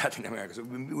outsource to Latin America. So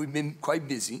we've been quite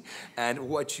busy. And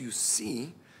what you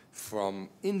see from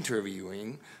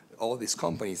interviewing all these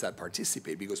companies that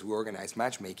participate, because we organize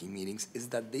matchmaking meetings, is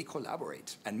that they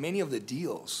collaborate. And many of the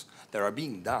deals that are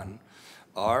being done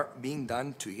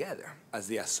together as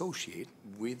they associate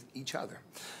with each other.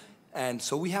 And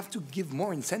so we have to give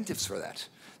more incentives for that.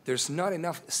 There's not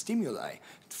enough stimuli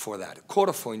for that.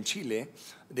 Corfo in Chile,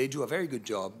 they do a very good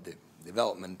job, the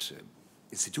development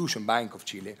institution Bank of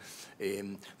Chile,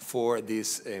 for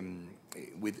this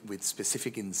with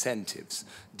specific incentives,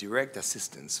 direct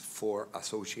assistance for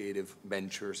associative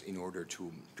ventures in order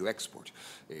to export,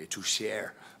 to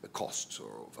share the costs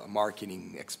of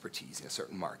marketing expertise in a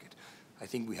certain market. I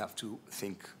think we have to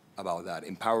think about that,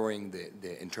 empowering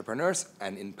the entrepreneurs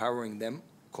and empowering them,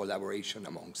 collaboration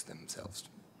amongst themselves.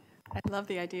 I love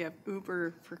the idea of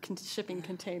Uber for shipping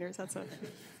containers. That's a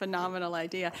phenomenal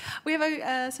idea. We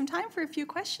have some time for a few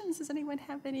questions. Does anyone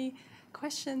have any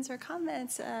questions or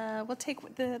comments? We'll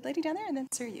take the lady down there and then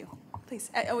sir, you. Please.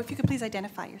 If you could please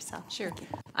identify yourself. Sure.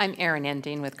 I'm Erin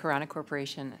Endine with Corona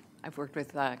Corporation. I've worked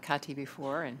with Kati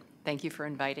before, and thank you for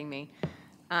inviting me.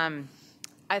 I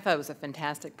thought it was a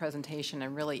fantastic presentation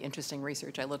and really interesting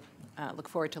research. I look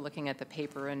forward to looking at the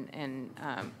paper in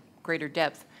greater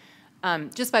depth.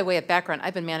 Just by way of background,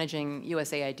 I've been managing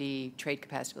USAID trade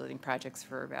capacity building projects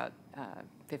for about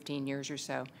 15 years or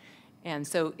so. And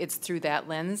so it's through that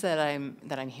lens that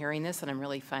I'm hearing this, and I'm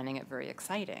really finding it very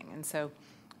exciting. And so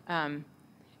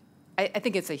I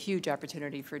think it's a huge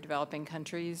opportunity for developing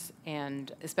countries,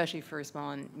 and especially for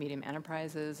small and medium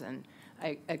enterprises. And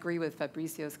I agree with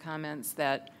Fabrizio's comments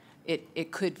that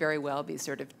it could very well be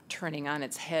sort of turning on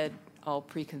its head all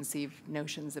preconceived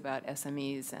notions about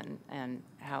SMEs and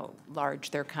how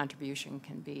large their contribution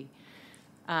can be.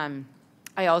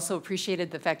 I also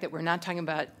appreciated the fact that we're not talking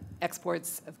about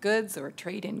exports of goods or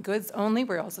trade in goods only.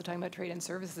 We're also talking about trade in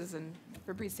services. And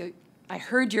Fabrizio, I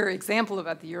heard your example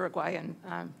about the Uruguayan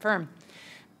firm.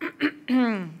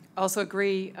 Also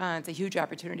agree it's a huge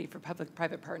opportunity for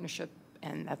public-private partnership,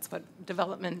 and that's what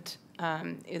development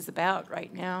is about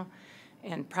right now,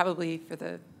 and probably for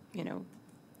the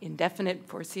indefinite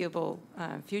foreseeable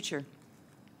future.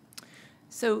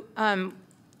 So I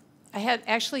had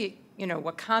actually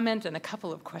a comment and a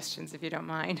couple of questions, if you don't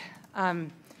mind.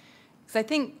 Because I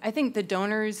think the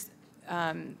donors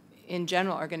in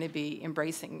general are going to be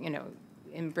embracing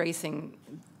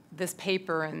this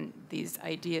paper and these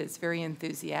ideas very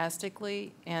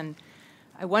enthusiastically. And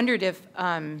I wondered if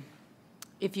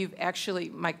you've actually,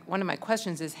 one of my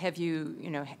questions is, have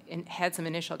you had some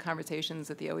initial conversations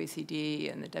with the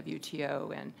OECD and the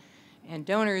WTO and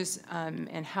donors,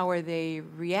 and how are they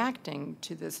reacting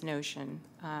to this notion?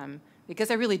 Because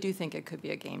I really do think it could be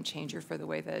a game changer for the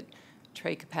way that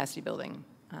trade capacity building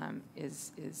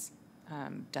is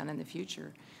done in the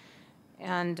future.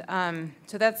 And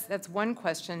so that's one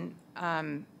question,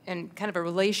 and kind of a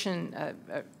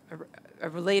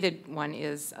related one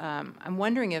is, I'm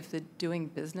wondering if the doing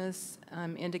business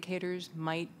indicators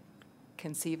might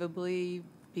conceivably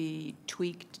be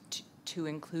tweaked to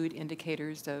include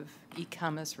indicators of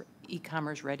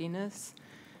e-commerce readiness.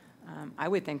 I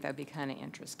would think that'd be kind of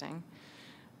interesting.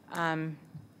 And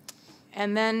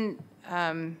then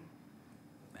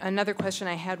another question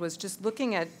I had was just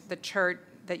looking at the chart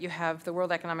that you have, the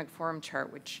World Economic Forum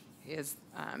chart, which is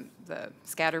the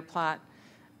scatter plot.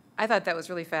 I thought that was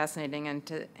really fascinating, and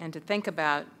to think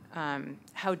about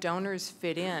how donors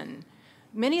fit in.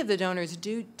 Many of the donors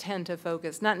do tend to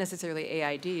focus, not necessarily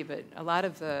AID, but a lot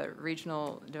of the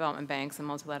regional development banks and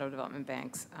multilateral development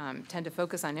banks tend to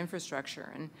focus on infrastructure.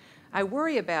 And I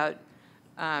worry about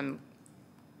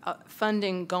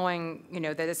funding going,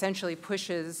 that essentially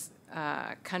pushes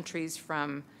countries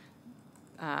from,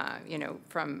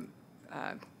 from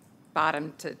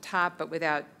bottom to top, but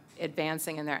without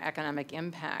advancing in their economic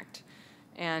impact.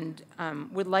 And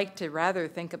would like to rather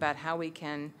think about how we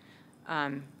can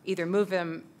either move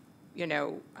them,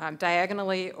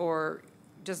 diagonally, or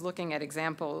just looking at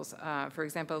examples. For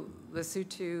example,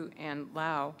 Lesotho and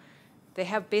Laos, they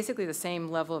have basically the same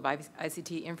level of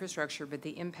ICT infrastructure, but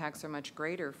the impacts are much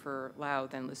greater for Laos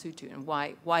than Lesotho. And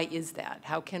why is that?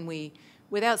 How can we,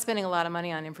 without spending a lot of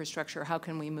money on infrastructure, how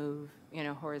can we move,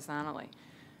 horizontally?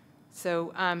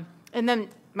 So, and then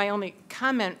my only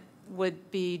comment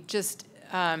would be just,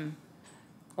 I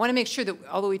want to make sure that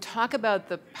although we talk about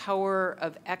the power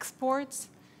of exports,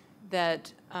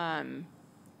 that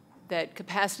that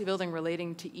capacity building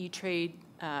relating to e-trade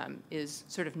is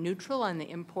sort of neutral on the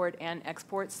import and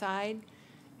export side.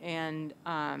 And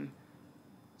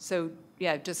so,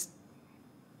 yeah,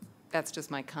 that's just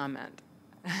my comment.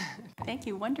 Thank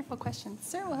you. Wonderful question.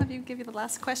 Sir, we'll have you give you the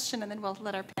last question, and then we'll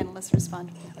let our panelists respond.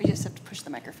 Or you just have to push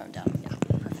the microphone down.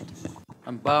 Yeah, perfect.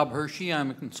 I'm Bob Hershey. I'm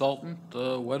a consultant.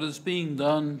 What is being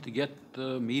done to get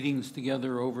meetings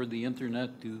together over the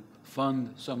internet to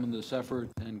fund some of this effort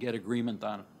and get agreement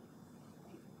on it?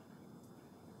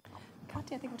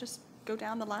 Kati, I think we'll just go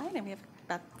down the line, and we have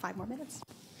about 5 more minutes.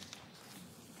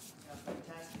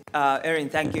 Erin,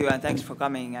 thank you, and thanks for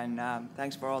coming, and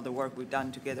thanks for all the work we've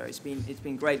done together. It's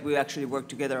been great. We actually worked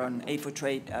together on aid for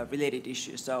trade related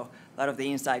issues, so a lot of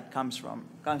the insight comes from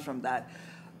that.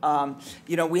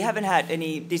 We haven't had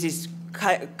any. This is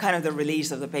kind of the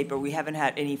release of the paper. We haven't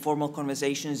had any formal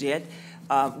conversations yet.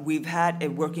 We've had a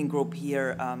working group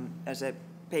here as a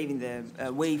paving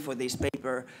the way for this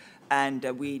paper. And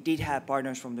we did have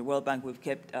partners from the World Bank. We've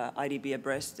kept IDB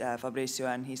abreast, Fabrizio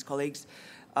and his colleagues.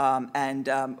 And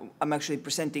I'm actually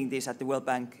presenting this at the World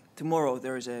Bank tomorrow.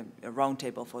 There is a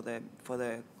roundtable for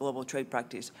the global trade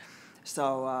practice.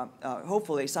 So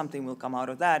hopefully something will come out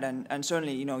of that, and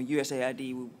certainly, you know,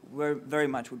 USAID, we very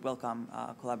much would welcome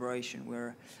collaboration.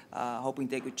 We're hoping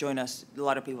they could join us. A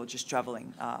lot of people just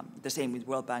traveling. The same with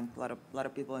World Bank. A lot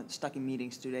of people stuck in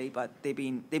meetings today, but they've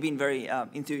been very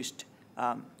enthused.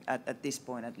 At this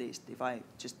point, at least, if I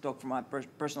just talk from my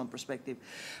personal perspective.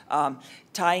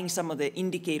 Tying some of the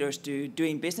indicators to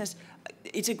doing business,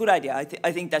 it's a good idea.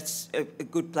 I think that's a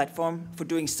good platform for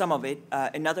doing some of it.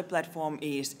 Another platform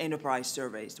is enterprise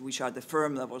surveys, which are the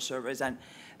firm-level surveys. And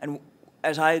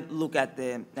as I look at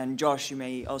and Josh, you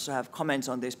may also have comments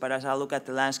on this, but as I look at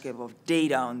the landscape of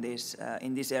data on this,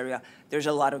 in this area, there's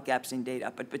a lot of gaps in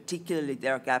data, but particularly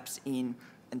there are gaps in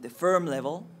the firm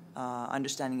level,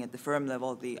 understanding at the firm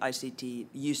level, the ICT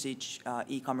usage,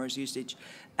 e-commerce usage,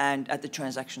 and at the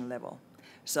transaction level.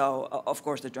 So, of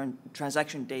course, the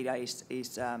transaction data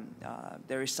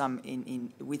there is some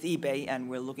with eBay, and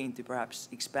we're looking to perhaps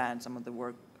expand some of the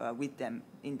work with them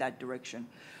in that direction.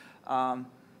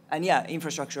 And yeah,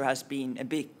 infrastructure has been a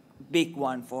big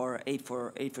one for aid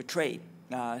for trade.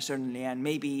 Certainly, and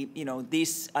maybe, you know,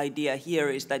 this idea here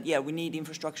is that, yeah, we need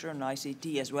infrastructure and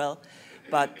ICT as well,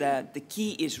 but the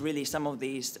key is really some of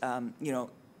these, you know,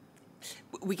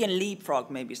 we can leapfrog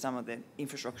maybe some of the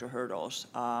infrastructure hurdles.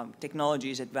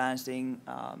 Technology is advancing,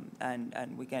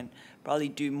 and we can probably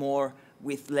do more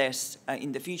with less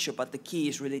in the future, but the key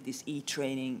is really this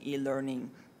e-training,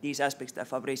 e-learning, these aspects that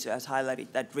Fabrizio has highlighted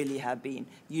that really have been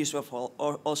useful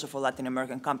also for Latin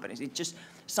American companies. It just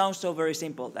sounds so very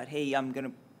simple that, hey, I'm going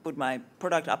to put my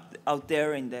product out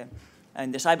there in the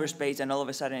cyberspace, and all of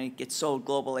a sudden it gets sold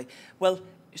globally. Well,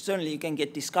 certainly you can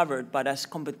get discovered, but as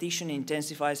competition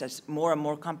intensifies, as more and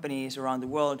more companies around the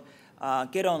world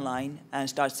get online and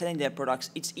start selling their products,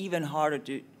 it's even harder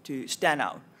to stand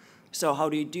out. So how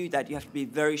do you do that? You have to be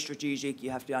very strategic.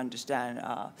 You have to understand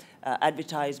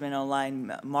advertisement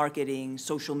online, marketing,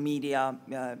 social media,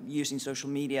 using social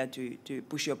media to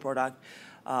push your product,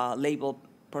 label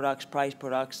products, price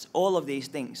products, all of these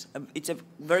things. It's a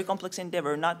very complex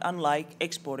endeavor, not unlike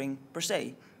exporting per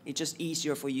se. It's just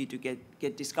easier for you to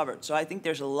get discovered. So I think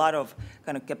there's a lot of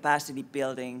kind of capacity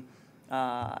building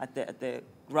at the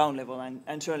ground level,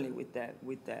 and certainly with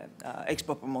the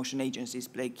export promotion agencies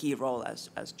play a key role,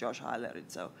 as Josh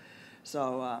highlighted.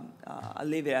 So I'll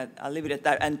leave it at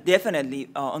that. And definitely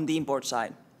on the import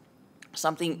side,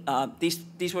 something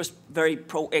this was very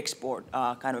pro-export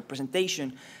kind of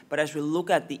presentation, but as we look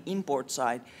at the import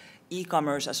side,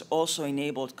 e-commerce has also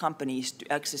enabled companies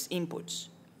to access inputs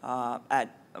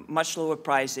at much lower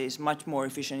prices, much more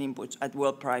efficient inputs at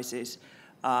world prices,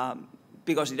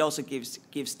 because it also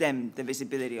gives them the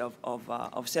visibility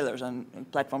of sellers, and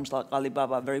platforms like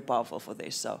Alibaba are very powerful for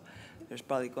this. So there's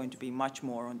probably going to be much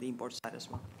more on the import side as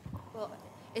well. Well,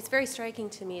 it's very striking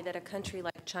to me that a country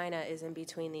like China is in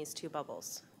between these two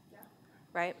bubbles,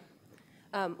 right?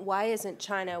 Why isn't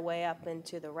China way up and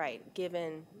to the right,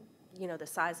 given, you know, the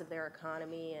size of their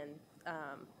economy and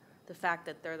the fact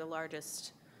that they're the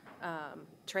largest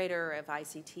trader of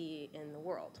ICT in the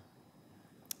world,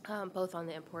 both on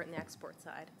the import and the export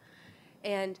side?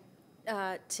 And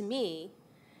to me,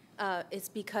 it's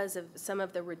because of some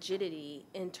of the rigidity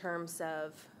in terms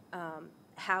of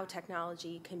how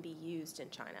technology can be used in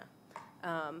China,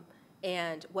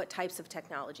 and what types of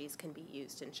technologies can be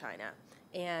used in China,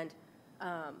 and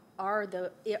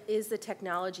is the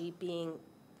technology being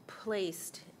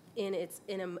placed in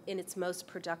its most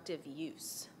productive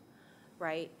use,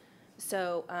 right?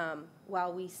 So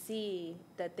while we see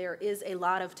that there is a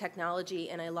lot of technology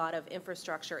and a lot of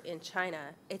infrastructure in China,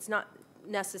 it's not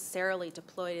necessarily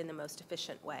deployed in the most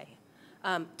efficient way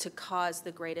to cause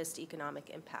the greatest economic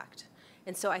impact.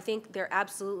 And so I think they're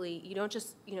absolutely, you don't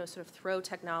just, you know, sort of throw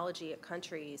technology at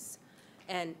countries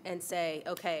and say,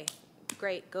 okay,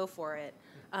 great, go for it.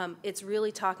 It's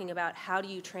really talking about how do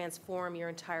you transform your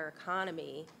entire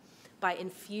economy by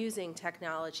infusing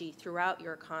technology throughout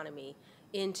your economy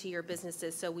into your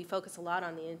businesses. So we focus a lot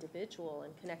on the individual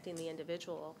and connecting the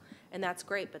individual, and that's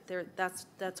great, but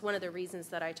that's one of the reasons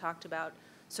that I talked about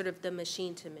sort of the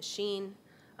machine-to-machine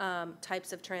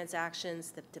types of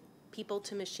transactions, the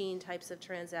people-to-machine types of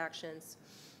transactions,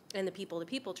 and the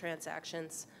people-to-people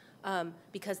transactions,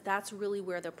 because that's really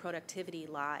where the productivity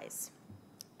lies,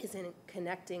 is in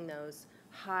connecting those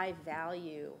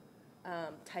high-value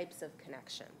types of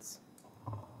connections.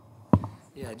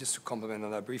 Yeah, just to comment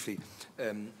on that briefly,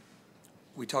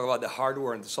 we talk about the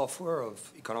hardware and the software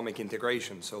of economic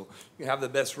integration. So you have the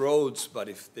best roads, but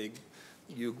if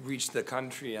you reach the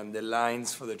country and the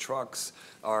lines for the trucks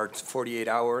are 48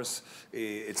 hours.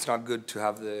 It's not good to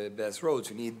have the best roads.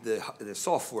 You need the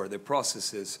software, the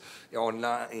processes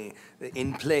online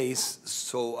in place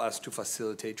so as to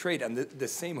facilitate trade. And the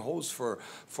same holds for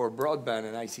broadband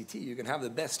and ICT. You can have the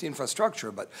best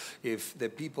infrastructure, but if the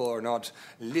people are not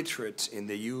literate in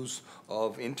the use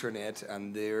of internet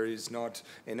and there is not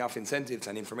enough incentives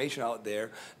and information out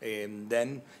there,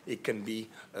 then it can be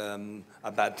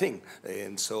a bad thing.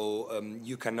 And so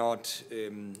you cannot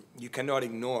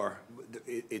ignore.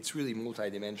 It's really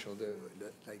multidimensional.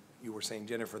 Like you were saying,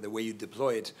 Jennifer, the way you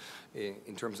deploy it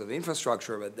in terms of the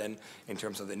infrastructure, but then in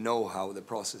terms of the know-how, the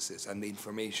processes, and the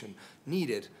information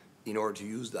needed in order to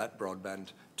use that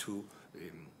broadband to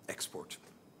export.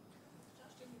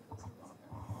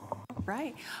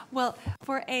 Right. Well,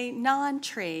 for a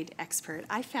non-trade expert,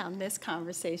 I found this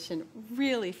conversation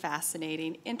really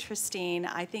fascinating, interesting.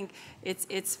 I think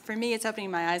it's for me, it's opening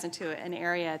my eyes into an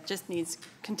area that just needs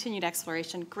continued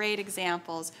exploration. Great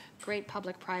examples, great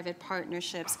public-private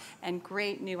partnerships, and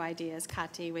great new ideas,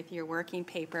 Kati, with your working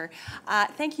paper.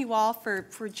 Thank you all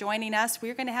for joining us.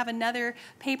 We're going to have another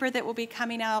paper that will be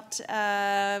coming out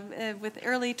with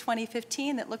early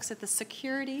 2015 that looks at the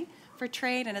security for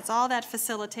trade, and it's all that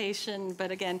facilitation,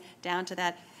 but again, down to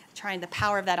that, trying the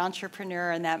power of that entrepreneur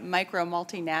and that micro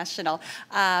multinational.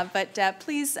 But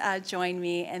please join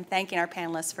me in thanking our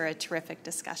panelists for a terrific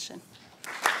discussion.